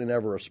mean, we certainly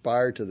never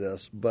aspired to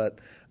this, but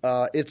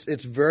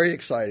it's very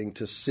exciting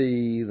to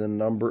see the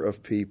number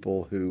of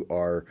people who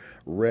are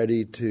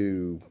ready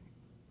to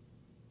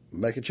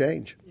make a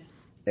change. Yeah.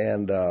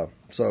 And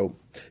so,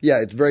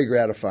 it's very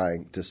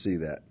gratifying to see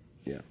that.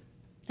 Yeah.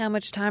 How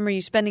much time are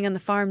you spending on the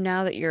farm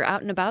now that you're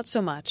out and about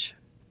so much?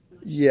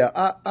 Yeah,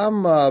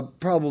 I'm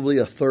probably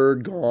a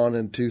third gone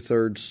and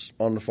 2/3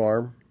 on the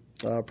farm.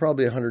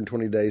 Probably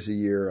 120 days a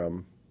year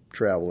I'm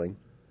traveling.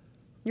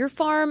 Your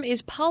farm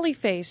is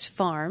Polyface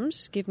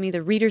Farms. Give me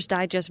the Reader's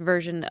Digest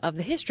version of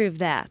the history of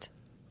that.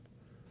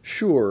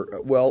 Sure.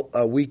 Well,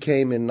 we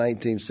came in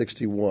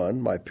 1961.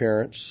 My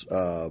parents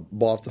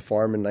bought the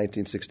farm in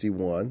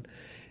 1961.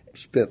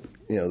 Spent,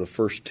 the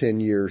first 10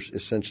 years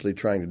essentially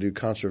trying to do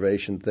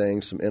conservation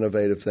things, some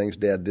innovative things.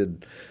 Dad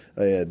did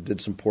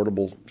some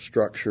portable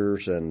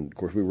structures, and of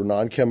course we were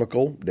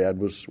non-chemical. Dad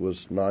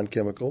was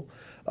non-chemical.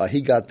 He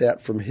got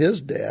that from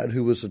his dad,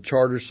 who was a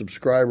charter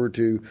subscriber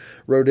to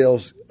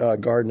Rodale's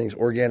Gardening's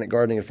Organic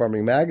Gardening and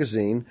Farming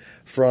magazine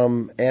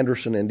from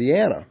Anderson,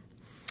 Indiana.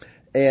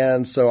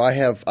 And so I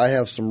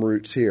have some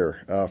roots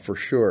here for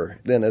sure.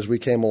 Then as we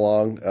came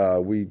along,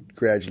 we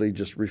gradually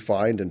just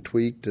refined and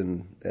tweaked,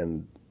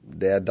 and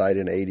Dad died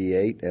in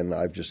 88, and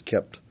I've just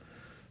kept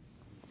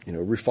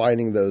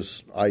refining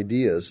those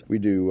ideas. We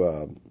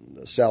do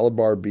salad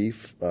bar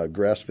beef,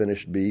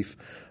 grass-finished beef,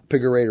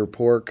 pigorator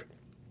pork,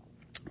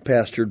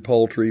 pastured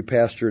poultry,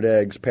 pastured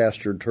eggs,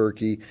 pastured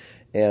turkey,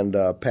 and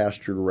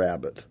pastured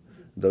rabbit.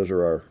 Those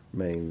are our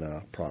main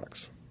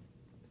products.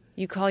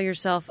 You call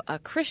yourself a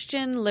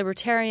Christian,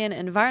 libertarian,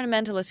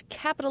 environmentalist,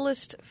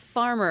 capitalist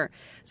farmer.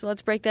 So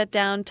let's break that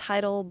down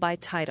title by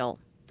title.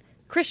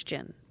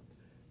 Christian.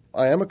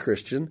 I am a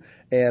Christian,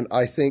 and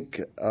I think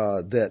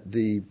that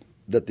the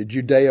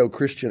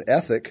Judeo-Christian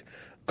ethic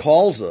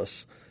calls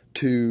us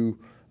to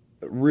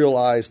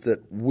realize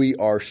that we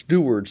are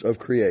stewards of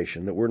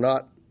creation, that we're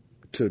not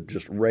to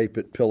just rape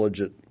it,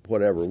 pillage it,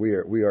 whatever.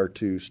 We are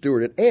to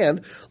steward it,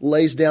 and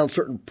lays down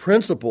certain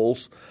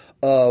principles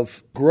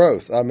of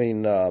growth. I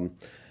mean,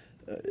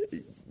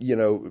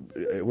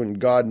 when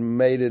God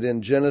made it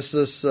in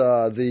Genesis,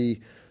 the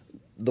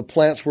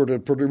plants were to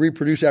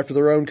reproduce after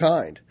their own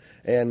kind.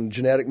 And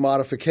genetic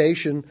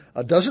modification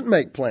doesn't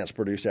make plants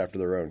produce after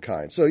their own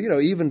kind. So,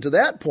 even to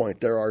that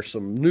point, there are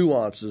some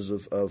nuances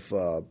of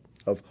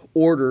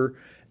order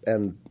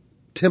and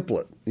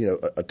template,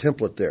 a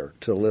template there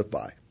to live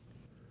by.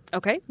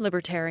 Okay,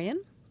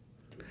 libertarian.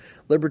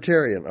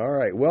 Libertarian. All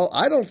right. Well,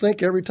 I don't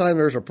think every time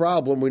there's a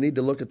problem, we need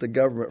to look at the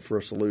government for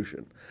a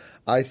solution.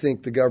 I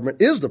think the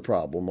government is the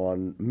problem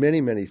on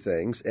many, many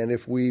things. And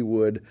if we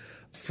would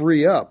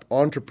free up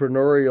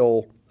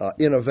entrepreneurial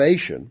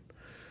innovation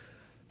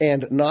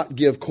and not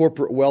give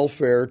corporate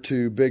welfare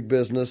to big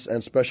business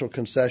and special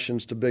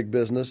concessions to big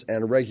business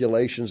and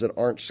regulations that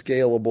aren't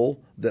scalable,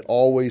 that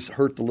always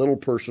hurt the little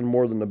person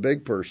more than the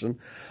big person,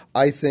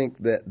 I think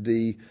that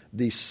the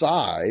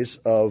size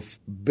of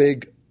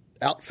big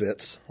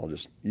outfits, I'll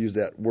just use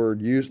that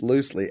word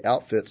loosely,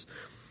 outfits,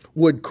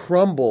 would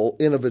crumble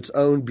in of its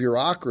own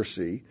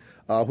bureaucracy,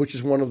 which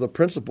is one of the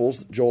principles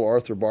that Joel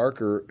Arthur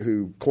Barker,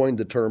 who coined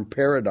the term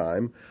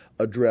paradigm,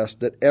 addressed,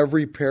 that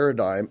every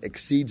paradigm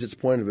exceeds its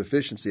point of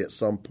efficiency at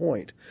some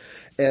point.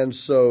 And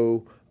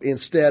so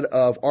instead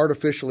of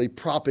artificially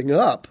propping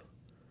up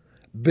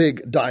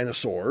big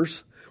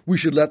dinosaurs, we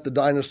should let the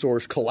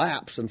dinosaurs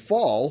collapse and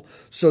fall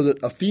so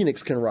that a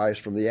phoenix can rise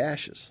from the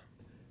ashes.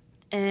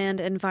 And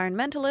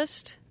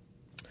environmentalist?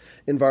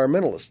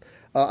 Environmentalist.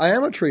 I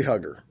am a tree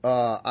hugger.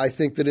 I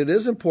think that it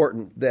is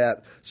important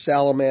that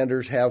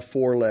salamanders have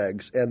 4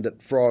 legs and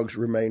that frogs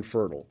remain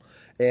fertile.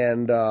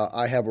 And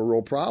I have a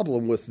real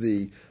problem with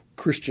the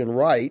Christian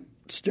right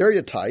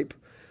stereotype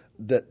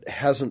that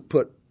has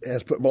put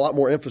a lot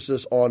more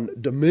emphasis on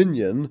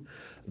dominion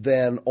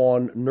than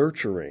on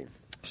nurturing.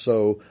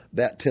 So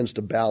that tends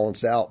to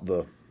balance out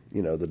the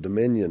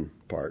dominion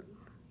part.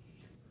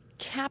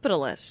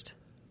 Capitalist.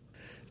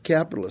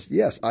 capitalist.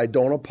 Yes, I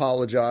don't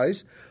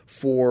apologize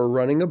for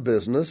running a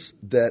business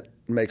that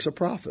makes a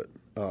profit.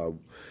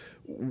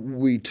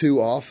 We too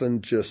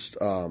often just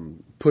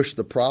push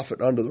the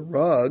profit under the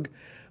rug,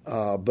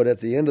 but at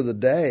the end of the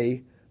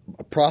day,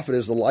 a profit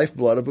is the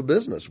lifeblood of a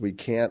business. We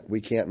can't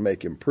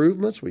make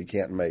improvements. We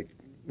can't make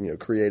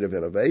creative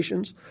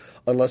innovations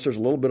unless there's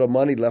a little bit of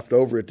money left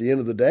over at the end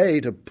of the day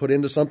to put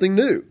into something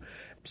new.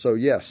 So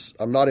yes,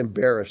 I'm not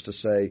embarrassed to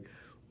say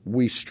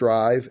we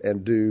strive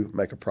and do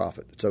make a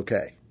profit. It's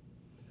okay.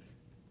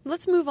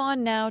 Let's move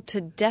on now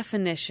to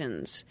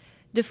definitions.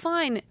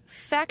 Define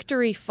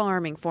factory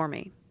farming for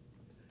me.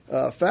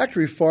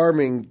 Factory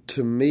farming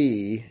to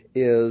me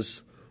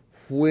is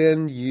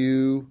when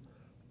you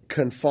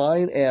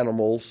confine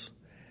animals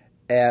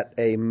at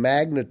a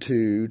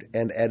magnitude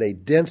and at a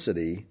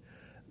density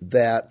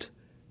that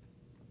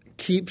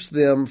keeps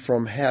them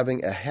from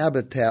having a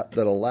habitat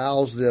that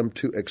allows them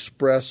to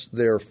express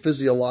their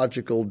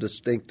physiological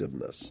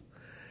distinctiveness.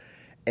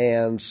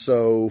 And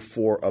so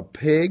for a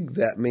pig,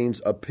 that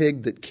means a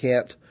pig that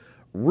can't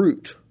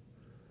root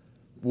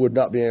would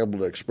not be able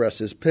to express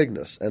his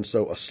pigness. And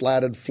so a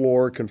slatted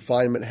floor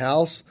confinement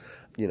house,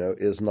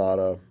 is not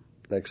an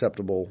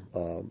acceptable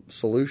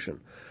solution.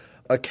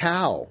 A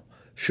cow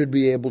should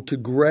be able to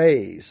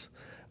graze.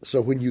 So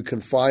when you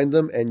confine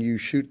them and you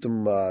shoot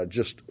them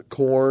just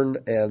corn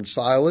and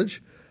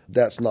silage,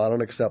 that's not an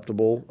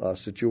acceptable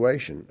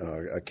situation.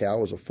 A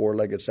cow is a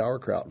four-legged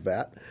sauerkraut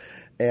vat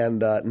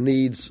and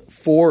needs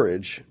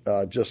forage,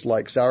 just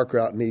like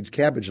sauerkraut needs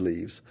cabbage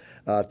leaves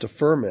to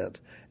ferment.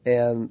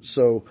 And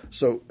so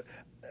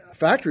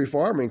factory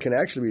farming can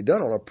actually be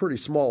done on a pretty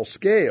small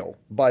scale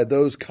by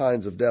those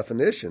kinds of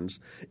definitions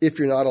if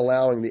you're not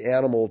allowing the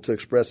animal to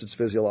express its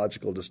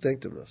physiological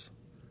distinctiveness.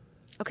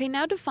 Okay,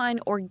 now define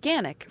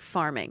organic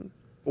farming.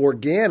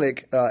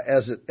 Organic,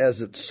 as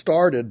it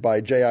started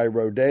by J.I.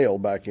 Rodale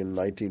back in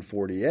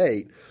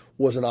 1948,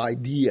 was an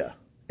idea.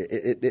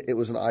 It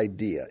was an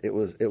idea. It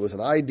was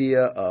an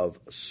idea of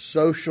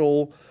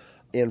social,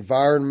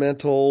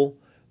 environmental,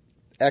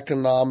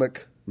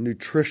 economic,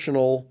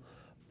 nutritional.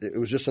 It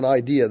was just an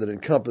idea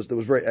that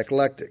was very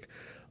eclectic.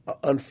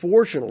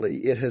 Unfortunately,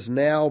 it has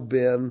now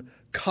been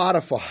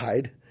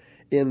codified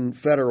in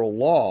federal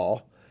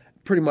law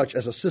pretty much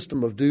as a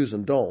system of do's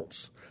and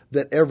don'ts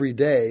that every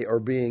day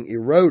are being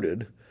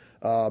eroded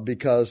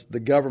because the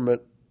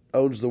government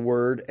owns the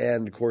word,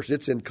 and of course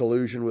it's in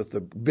collusion with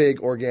the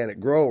big organic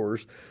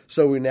growers.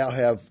 So we now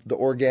have the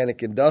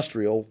organic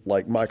industrial,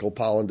 like Michael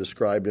Pollan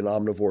described in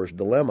Omnivore's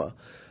Dilemma,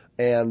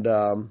 and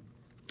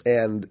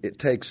it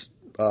takes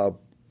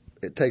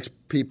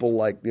people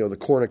like the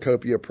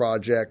Cornucopia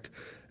Project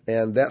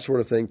and that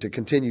sort of thing to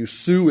continue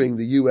suing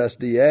the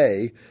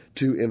USDA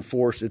to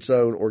enforce its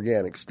own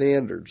organic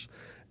standards.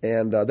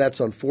 And that's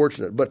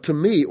unfortunate. But to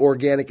me,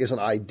 organic is an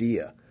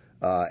idea.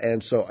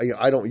 And so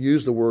I don't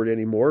use the word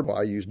anymore, but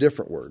I use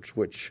different words,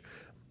 which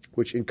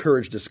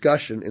encourage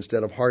discussion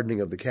instead of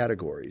hardening of the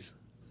categories.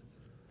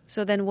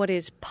 So then what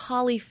is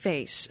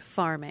polyface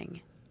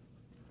farming?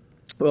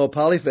 Well,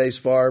 polyface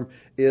farm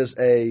is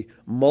a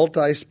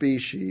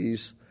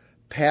multi-species,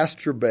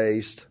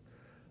 pasture-based,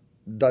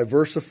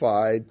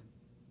 diversified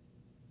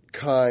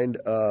kind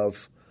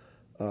of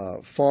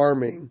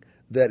farming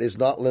that is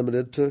not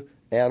limited to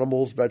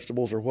animals,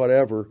 vegetables, or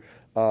whatever,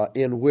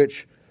 in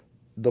which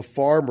the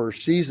farmer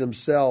sees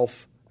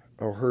himself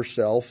or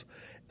herself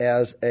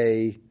as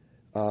a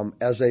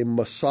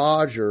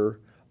massager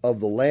of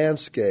the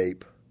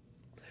landscape,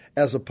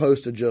 as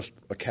opposed to just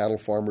a cattle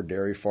farmer,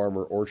 dairy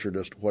farmer,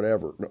 orchardist,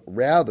 whatever.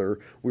 Rather,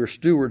 we're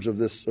stewards of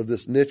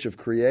this niche of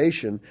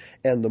creation,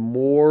 and the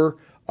more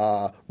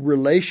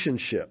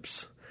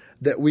relationships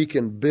that we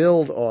can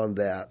build on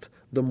that,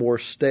 the more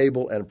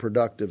stable and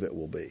productive it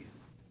will be.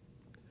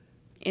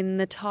 In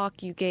the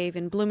talk you gave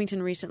in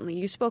Bloomington recently,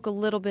 you spoke a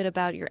little bit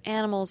about your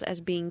animals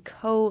as being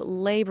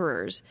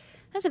co-laborers.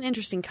 That's an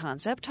interesting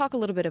concept. Talk a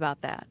little bit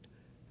about that.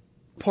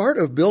 Part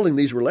of building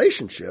these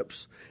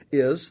relationships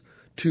is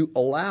to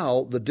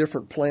allow the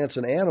different plants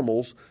and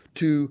animals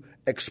to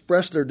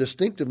express their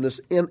distinctiveness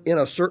in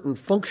a certain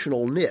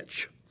functional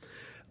niche.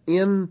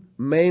 In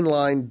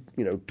mainline,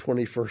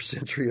 21st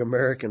century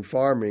American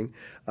farming,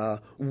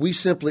 we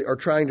simply are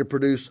trying to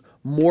produce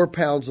more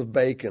pounds of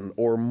bacon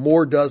or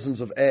more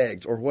dozens of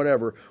eggs or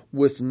whatever,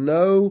 with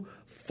no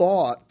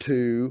thought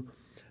to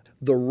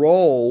the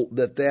role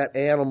that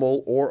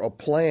animal or a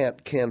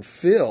plant can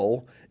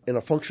fill in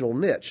a functional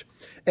niche.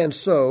 And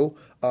so,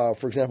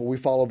 for example, we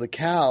follow the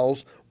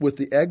cows with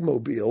the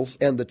eggmobiles,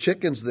 and the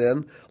chickens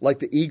then, like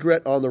the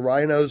egret on the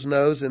rhino's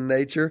nose in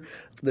nature,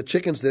 the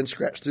chickens then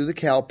scratch through the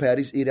cow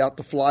patties, eat out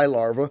the fly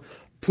larvae,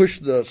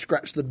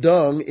 scratch the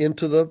dung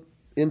into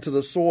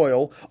the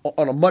soil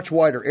on a much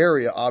wider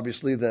area,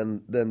 obviously,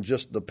 than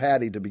just the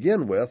patty to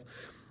begin with.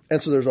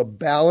 And so there's a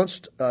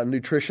balanced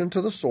nutrition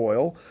to the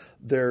soil.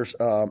 There's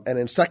an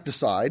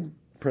insecticide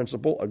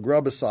principle, a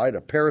grubicide,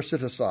 a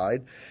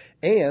parasiticide,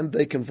 and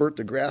they convert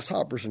the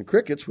grasshoppers and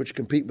crickets, which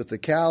compete with the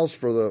cows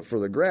for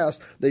the grass.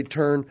 They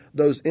turn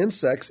those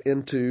insects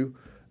into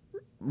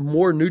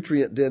more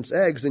nutrient-dense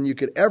eggs than you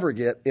could ever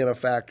get in a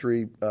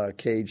factory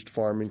caged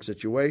farming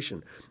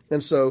situation.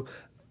 And so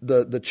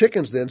the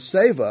chickens then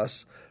save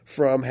us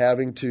from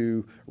having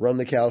to run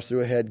the cows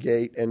through a head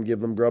gate and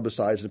give them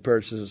grubicides and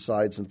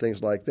parasiticides and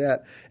things like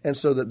that. And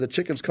so that the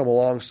chickens come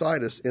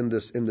alongside us in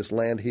this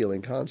land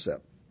healing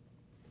concept.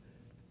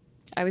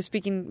 I was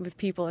speaking with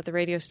people at the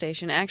radio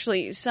station.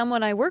 Actually,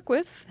 someone I work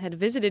with had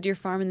visited your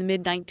farm in the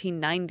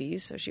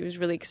mid-1990s, so she was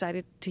really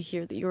excited to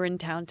hear that you were in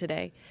town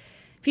today.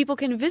 People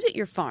can visit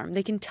your farm.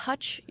 They can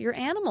touch your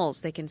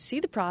animals. They can see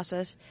the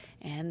process,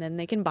 and then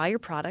they can buy your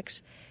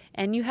products.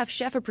 And you have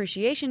chef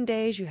appreciation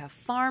days. You have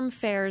farm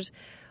fairs.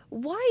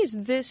 Why is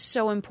this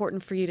so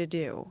important for you to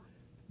do?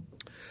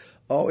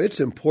 Oh, it's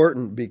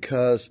important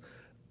because,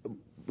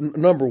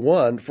 number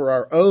one, for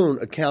our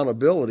own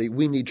accountability,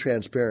 we need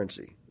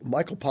transparency.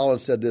 Michael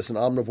Pollan said this in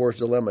Omnivore's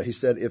Dilemma. He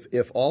said,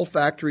 if all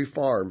factory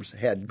farms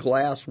had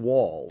glass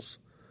walls,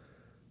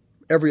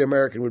 every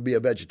American would be a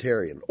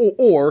vegetarian,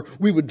 or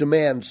we would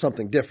demand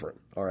something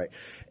different. All right.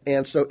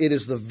 And so it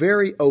is the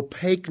very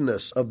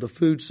opaqueness of the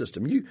food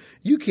system.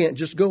 You can't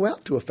just go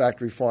out to a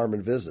factory farm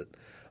and visit.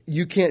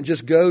 You can't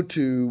just go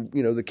to,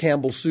 the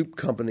Campbell Soup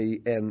Company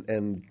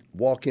and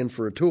walk in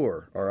for a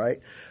tour. All right.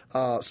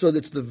 So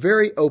it's the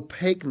very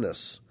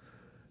opaqueness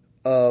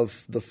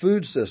of the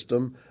food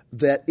system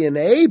that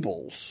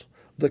enables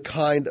the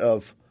kind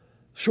of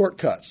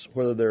shortcuts,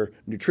 whether they're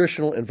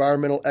nutritional,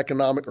 environmental,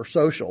 economic, or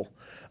social,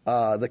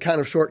 the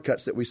kind of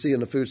shortcuts that we see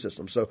in the food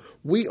system. So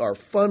we are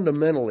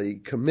fundamentally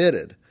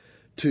committed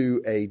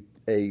to a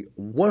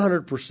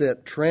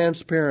 100%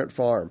 transparent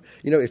farm.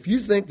 If you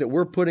think that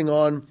we're putting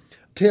on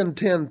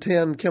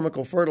 10-10-10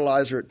 chemical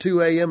fertilizer at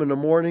 2 a.m. in the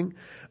morning,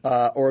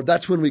 or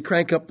that's when we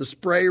crank up the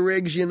spray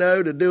rigs,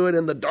 to do it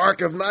in the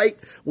dark of night,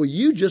 well,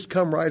 you just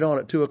come right on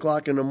at 2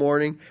 o'clock in the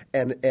morning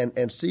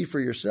and see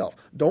for yourself.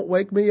 Don't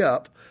wake me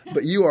up,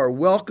 but you are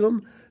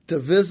welcome to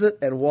visit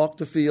and walk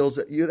the fields.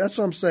 That's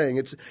what I'm saying.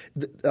 It's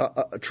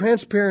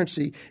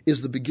transparency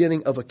is the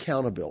beginning of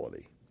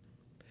accountability.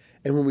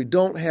 And when we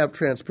don't have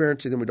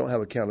transparency, then we don't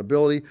have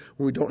accountability.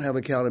 When we don't have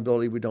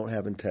accountability, we don't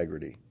have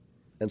integrity.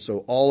 And so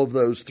all of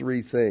those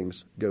three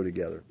things go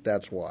together.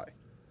 That's why.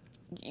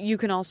 You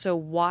can also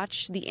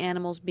watch the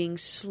animals being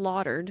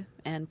slaughtered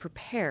and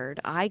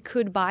prepared. I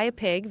could buy a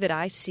pig that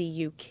I see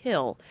you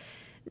kill.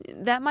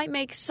 That might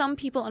make some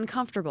people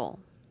uncomfortable.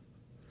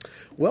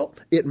 Well,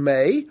 it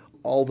may,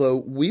 although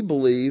we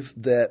believe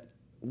that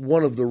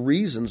one of the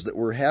reasons that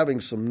we're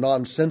having some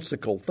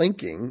nonsensical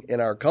thinking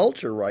in our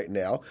culture right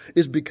now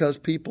is because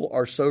people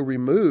are so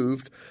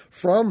removed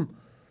from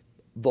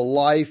the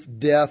life,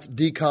 death,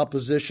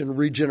 decomposition,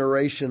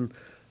 regeneration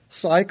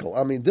cycle.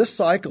 I mean, this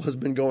cycle has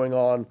been going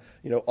on,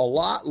 a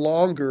lot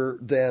longer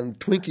than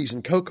Twinkies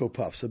and Cocoa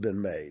Puffs have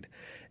been made.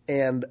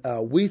 And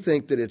we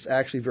think that it's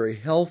actually very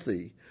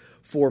healthy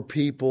for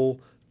people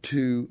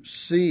to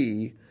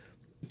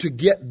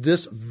get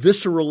this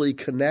viscerally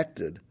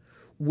connected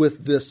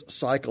with this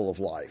cycle of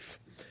life.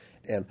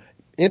 And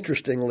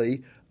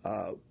interestingly,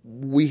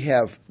 we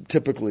have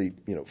typically,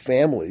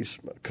 families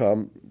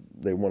come.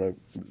 They want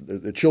to,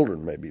 the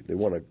children maybe, they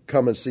want to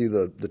come and see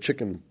the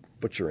chicken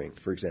butchering,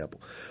 for example.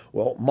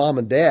 Well, mom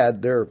and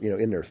dad, they're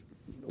in their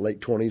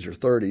late 20s or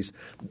 30s.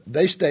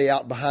 They stay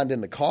out behind in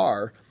the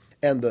car,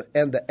 and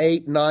the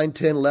 8, 9,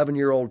 10,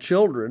 11-year-old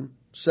children,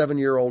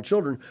 7-year-old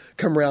children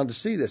come around to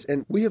see this.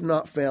 And we have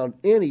not found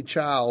any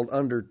child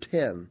under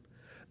 10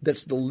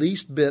 that's the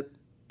least bit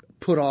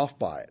put off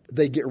by it.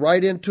 They get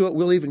right into it.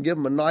 We'll even give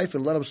them a knife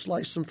and let them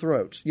slice some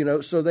throats,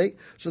 so they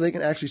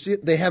can actually see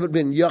it. They haven't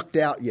been yucked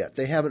out yet.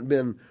 They haven't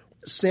been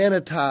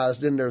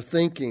sanitized in their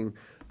thinking.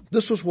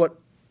 This was what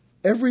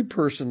every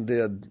person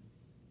did,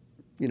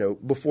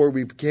 before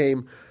we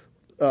became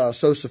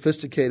so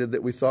sophisticated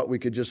that we thought we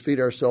could just feed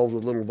ourselves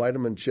with little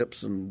vitamin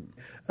chips and,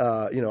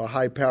 a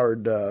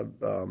high-powered,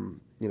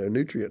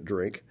 nutrient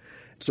drink.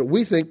 So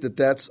we think that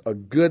that's a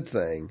good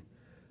thing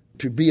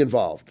to be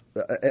involved,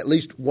 at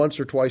least once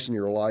or twice in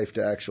your life,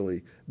 to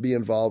actually be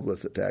involved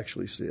with it, to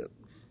actually see it.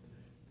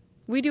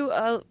 We do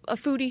a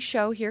foodie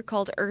show here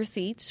called Earth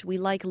Eats. We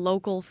like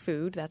local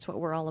food. That's what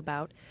we're all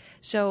about.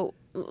 So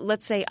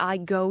let's say I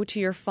go to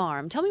your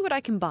farm. Tell me what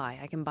I can buy.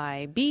 I can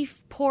buy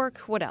beef, pork,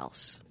 what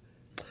else?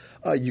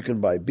 You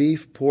can buy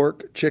beef,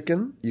 pork,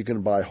 chicken. You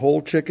can buy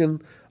whole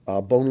chicken,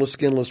 boneless,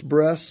 skinless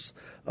breasts,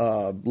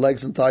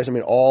 legs and thighs. I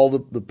mean, all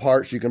the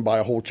parts. You can buy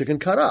a whole chicken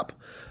cut up.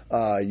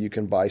 You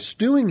can buy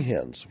stewing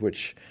hens,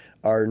 which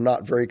are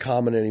not very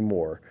common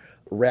anymore.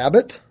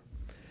 Rabbit,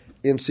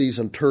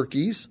 in-season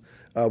turkeys.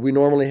 We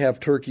normally have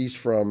turkeys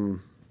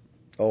from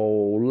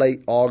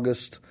late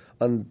August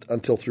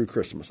until through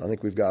Christmas. I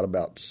think we've got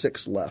about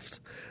 6 left.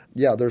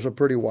 Yeah, there's a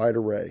pretty wide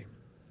array.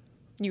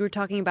 You were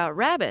talking about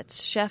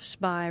rabbits. Chefs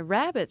buy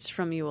rabbits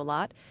from you a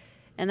lot,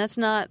 and that's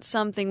not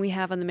something we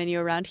have on the menu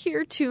around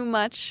here too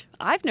much.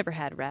 I've never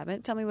had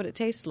rabbit. Tell me what it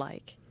tastes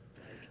like.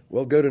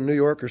 Well, go to New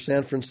York or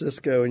San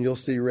Francisco and you'll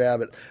see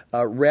rabbit.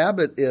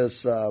 Rabbit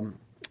is a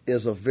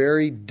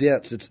very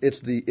dense. It's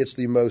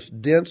the most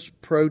dense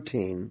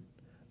protein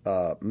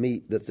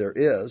meat that there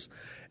is,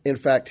 In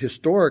fact,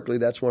 historically,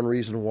 that's one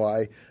reason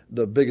why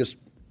the biggest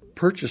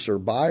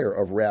buyer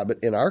of rabbit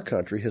in our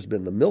country has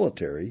been the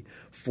military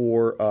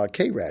for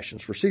K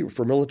rations,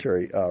 for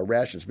military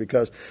rations,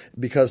 because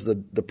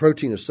the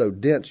protein is so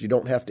dense, you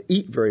don't have to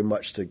eat very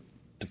much to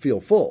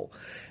feel full.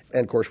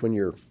 And of course, when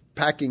you're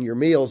packing your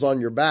meals on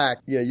your back,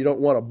 you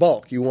don't want a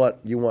bulk. You want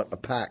a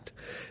packed.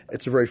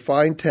 It's a very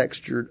fine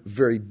textured,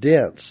 very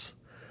dense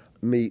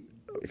meat,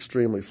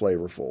 extremely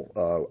flavorful.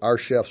 Our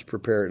chefs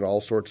prepare it in all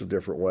sorts of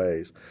different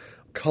ways.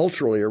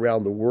 Culturally,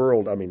 around the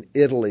world, I mean,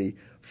 Italy,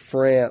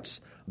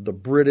 France, the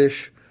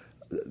British,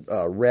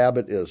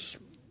 rabbit is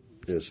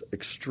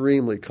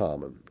extremely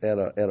common and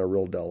a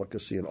real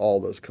delicacy in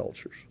all those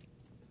cultures.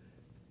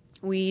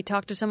 We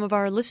talked to some of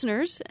our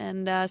listeners,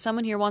 and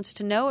someone here wants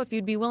to know if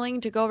you'd be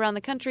willing to go around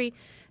the country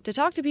to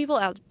talk to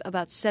people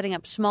about setting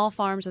up small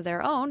farms of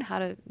their own, how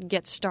to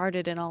get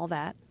started and all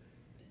that.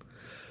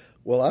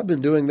 Well, I've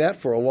been doing that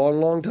for a long,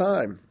 long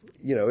time.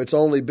 It's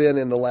only been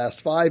in the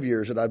last 5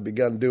 years that I've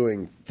begun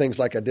doing things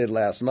like I did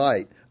last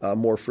night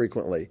more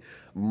frequently.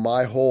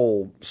 My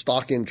whole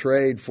stock in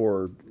trade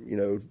for,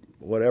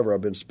 whatever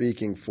I've been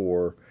speaking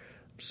for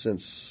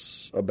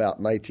since about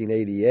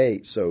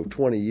 1988, so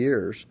 20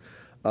 years.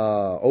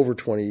 Over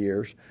 20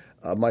 years,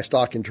 my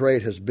stock in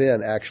trade has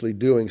been actually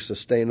doing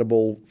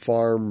sustainable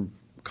farm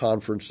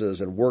conferences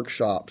and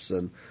workshops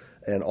and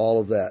all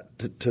of that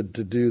to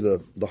do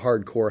the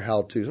hardcore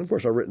how-tos. And of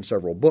course, I've written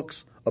several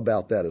books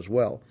about that as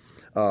well.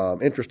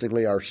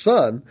 Interestingly, our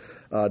son,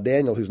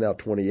 Daniel, who's now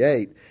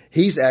 28,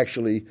 he's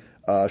actually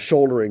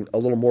shouldering a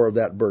little more of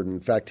that burden. In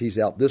fact, he's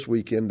out this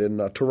weekend in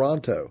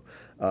Toronto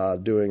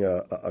doing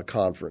a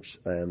conference.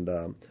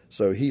 And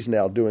so he's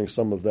now doing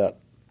some of that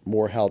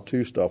more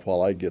how-to stuff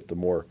while I get the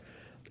more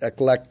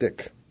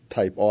eclectic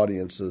type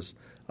audiences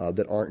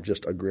that aren't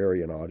just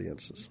agrarian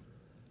audiences.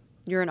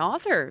 You're an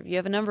author. You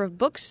have a number of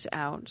books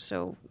out.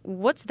 So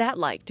what's that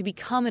like to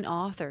become an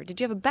author? Did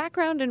you have a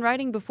background in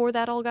writing before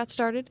that all got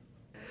started?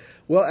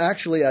 Well,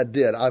 actually, I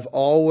did. I've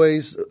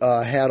always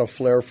had a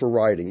flair for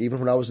writing. Even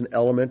when I was in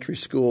elementary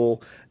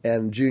school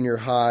and junior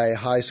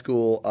high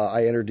school,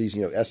 I entered these,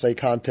 essay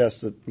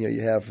contests that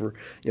you have for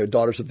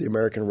Daughters of the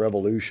American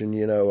Revolution,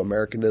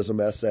 Americanism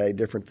essay,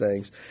 different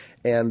things,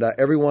 and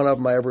every one of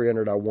them I ever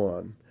entered, I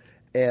won.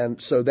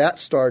 And so that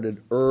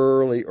started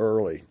early.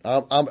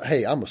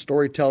 I'm a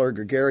storyteller,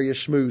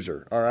 gregarious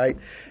schmoozer, all right,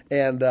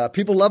 and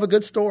people love a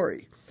good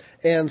story.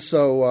 And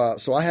so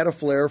I had a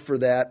flair for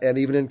that, and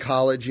even in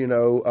college,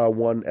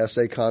 won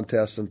essay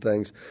contests and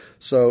things.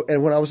 So,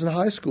 and when I was in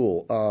high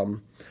school,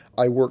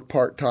 I worked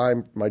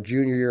part-time my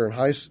junior year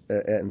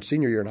and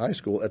senior year in high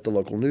school at the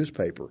local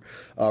newspaper,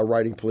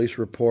 writing police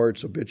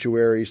reports,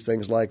 obituaries,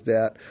 things like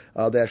that.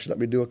 They actually let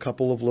me do a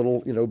couple of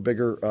little,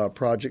 bigger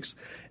projects.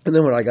 And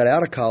then when I got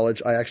out of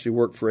college, I actually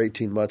worked for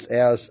 18 months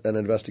as an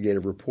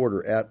investigative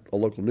reporter at a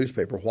local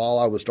newspaper while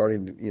I was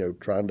starting to,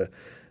 trying to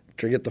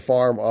get the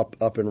farm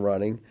up and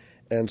running.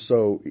 And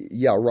so,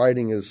 yeah,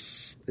 writing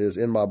is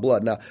in my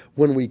blood. Now,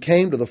 when we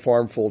came to the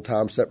farm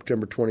full-time,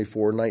 September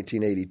 24,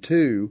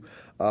 1982,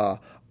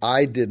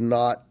 I did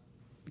not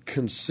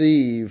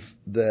conceive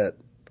that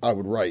I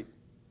would write,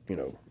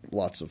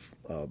 lots of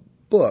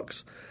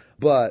books.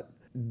 But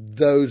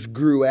those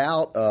grew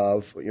out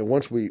of,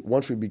 once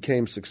we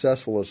became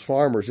successful as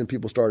farmers, and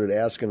people started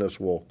asking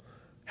us, well,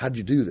 how do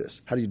you do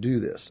this? How do you do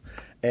this?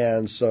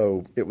 And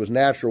so it was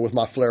natural with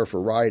my flair for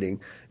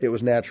writing. It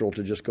was natural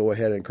to just go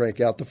ahead and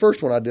crank out. The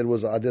first one I did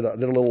was I did a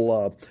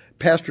little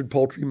pastured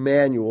poultry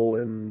manual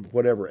in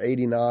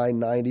 89,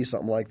 90,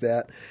 something like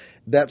that.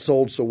 That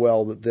sold so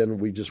well that then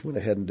we just went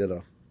ahead and did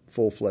a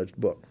full-fledged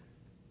book.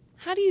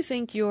 How do you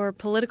think your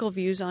political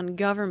views on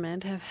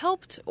government have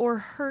helped or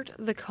hurt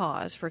the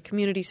cause for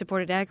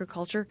community-supported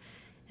agriculture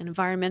and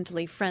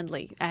environmentally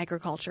friendly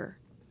agriculture?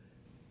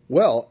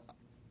 Well,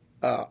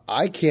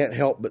 I can't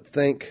help but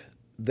think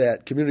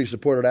that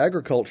community-supported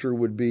agriculture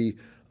would be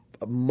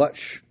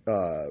much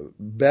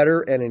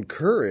better and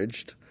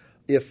encouraged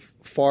if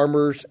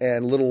farmers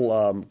and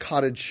little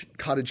cottage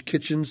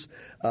kitchens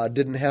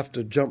didn't have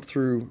to jump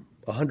through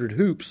 100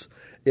 hoops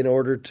in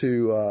order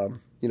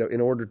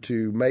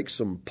to make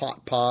some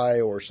pot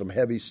pie or some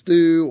heavy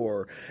stew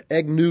or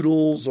egg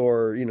noodles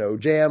or,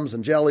 jams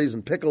and jellies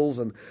and pickles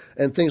and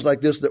things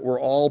like this that were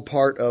all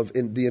part of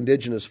the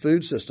indigenous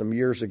food system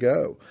years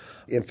ago.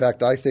 In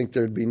fact, I think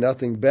there'd be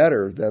nothing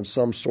better than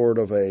some sort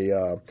of maybe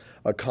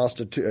a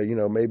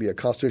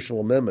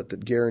constitutional amendment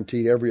that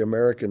guaranteed every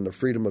American the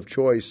freedom of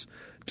choice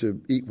to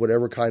eat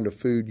whatever kind of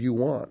food you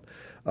want.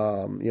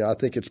 I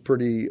think it's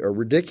pretty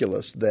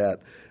ridiculous that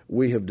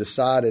we have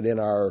decided in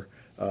our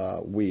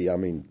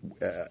in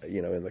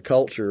the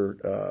culture,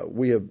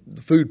 we have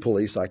the food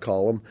police, I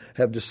call them,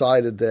 have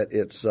decided that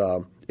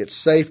it's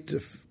safe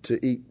to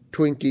eat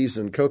Twinkies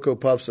and Cocoa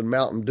Puffs and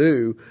Mountain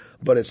Dew,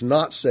 but it's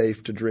not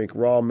safe to drink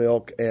raw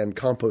milk and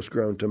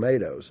compost-grown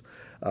tomatoes.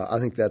 I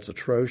think that's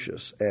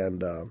atrocious,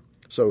 and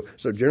so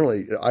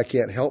generally, I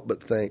can't help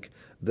but think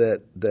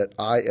that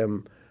I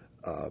am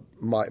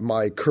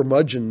my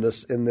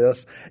curmudgeonness in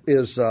this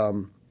is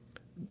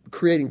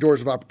creating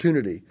doors of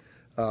opportunity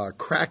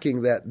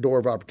cracking that door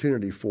of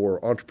opportunity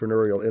for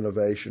entrepreneurial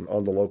innovation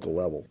on the local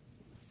level.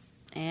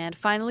 And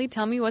finally,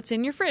 tell me what's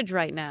in your fridge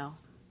right now.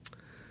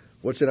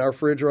 What's in our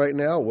fridge right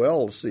now?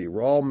 Well, let's see,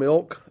 raw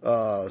milk,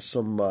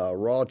 some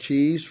raw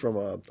cheese from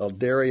a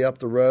dairy up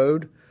the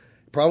road,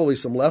 probably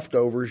some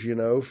leftovers,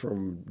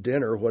 from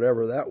dinner,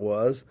 whatever that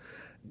was,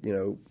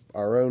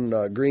 our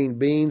own green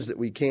beans that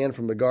we can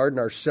from the garden.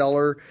 Our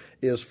cellar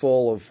is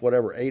full of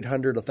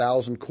 800,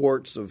 1,000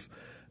 quarts of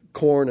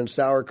corn and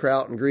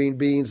sauerkraut and green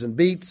beans and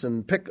beets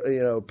and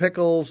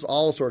pickles,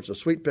 all sorts of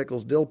sweet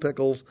pickles, dill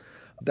pickles.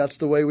 That's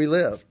the way we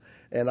live.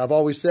 And I've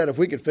always said if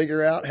we could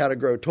figure out how to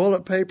grow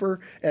toilet paper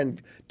and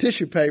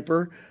tissue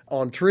paper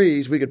on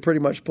trees, we could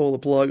pretty much pull the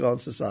plug on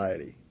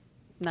society.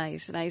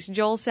 Nice.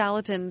 Joel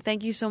Salatin,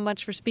 thank you so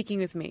much for speaking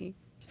with me.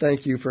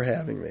 Thank you for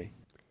having me.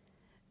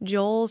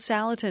 Joel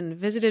Salatin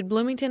visited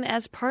Bloomington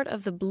as part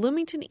of the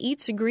Bloomington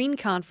Eats Green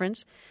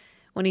Conference.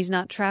 When he's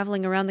not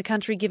traveling around the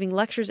country giving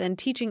lectures and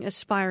teaching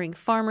aspiring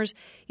farmers,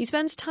 he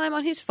spends time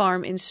on his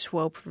farm in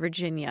Swope,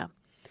 Virginia.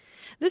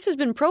 This has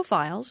been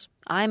Profiles.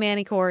 I'm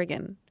Annie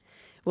Corrigan.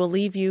 We'll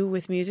leave you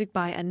with music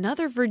by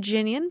another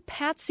Virginian,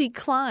 Patsy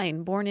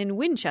Cline, born in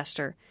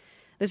Winchester.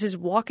 This is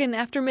Walkin'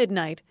 After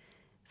Midnight.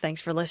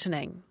 Thanks for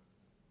listening.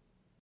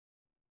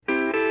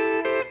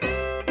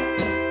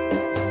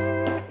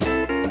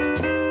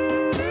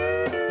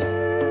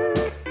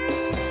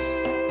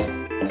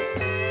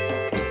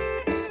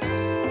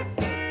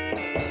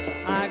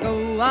 I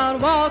go out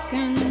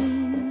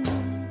walking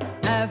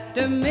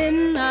after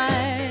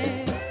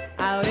midnight,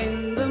 out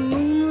in the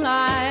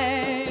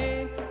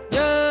moonlight,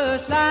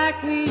 just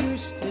like we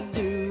used to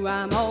do.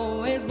 I'm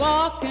always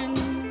walking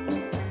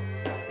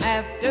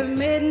after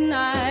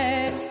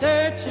midnight,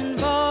 searching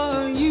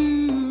for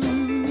you.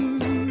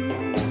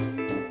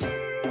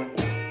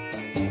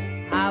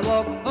 I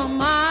walk for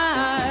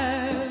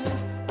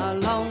miles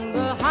along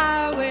the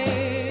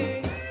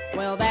highway.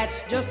 Well,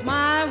 that's just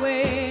my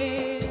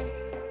way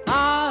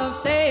of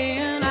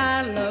saying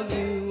I love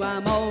you.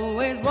 I'm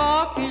always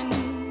walking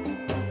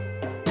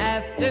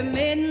after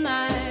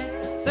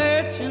midnight,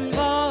 searching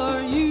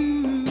for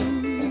you.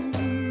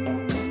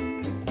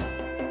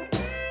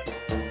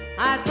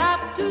 I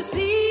stopped to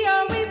see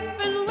a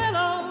weeping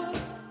willow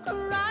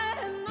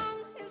crying on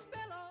his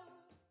pillow.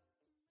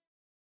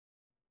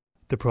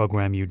 The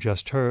program you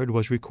just heard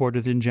was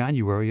recorded in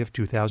January of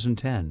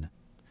 2010.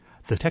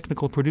 The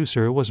technical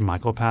producer was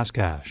Michael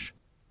Paskash.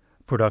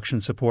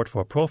 Production support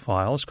for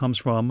Profiles comes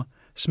from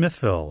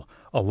Smithville,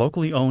 a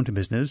locally owned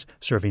business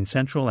serving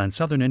central and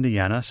southern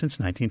Indiana since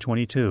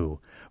 1922,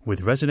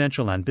 with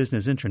residential and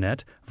business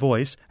internet,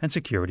 voice, and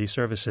security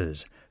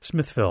services.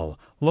 Smithville,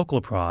 local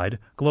pride,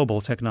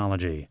 global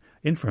technology.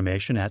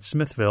 Information at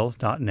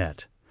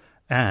smithville.net.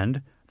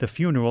 And the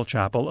Funeral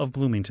Chapel of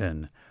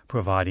Bloomington,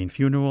 providing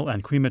funeral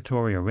and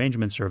crematory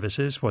arrangement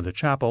services for the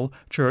chapel,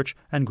 church,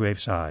 and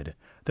graveside.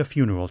 The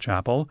Funeral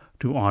Chapel,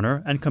 to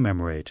honor and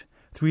commemorate.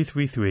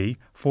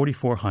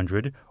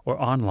 333-4400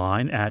 or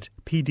online at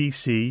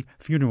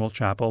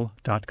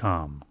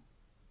pdcfuneralchapel.com.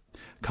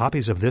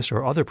 Copies of this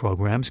or other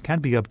programs can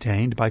be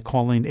obtained by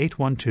calling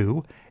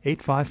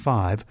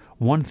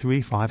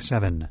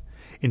 812-855-1357.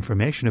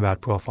 Information about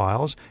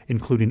Profiles,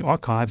 including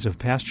archives of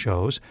past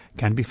shows,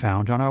 can be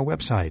found on our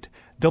website,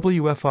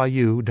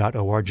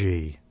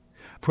 wfiu.org.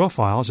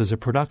 Profiles is a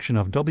production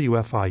of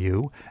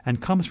WFIU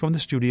and comes from the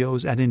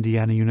studios at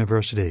Indiana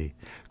University.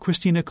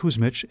 Christina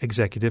Kuzmich,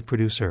 executive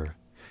producer.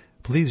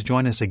 Please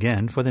join us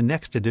again for the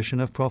next edition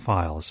of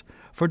Profiles.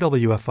 For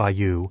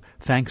WFIU,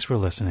 thanks for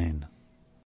listening.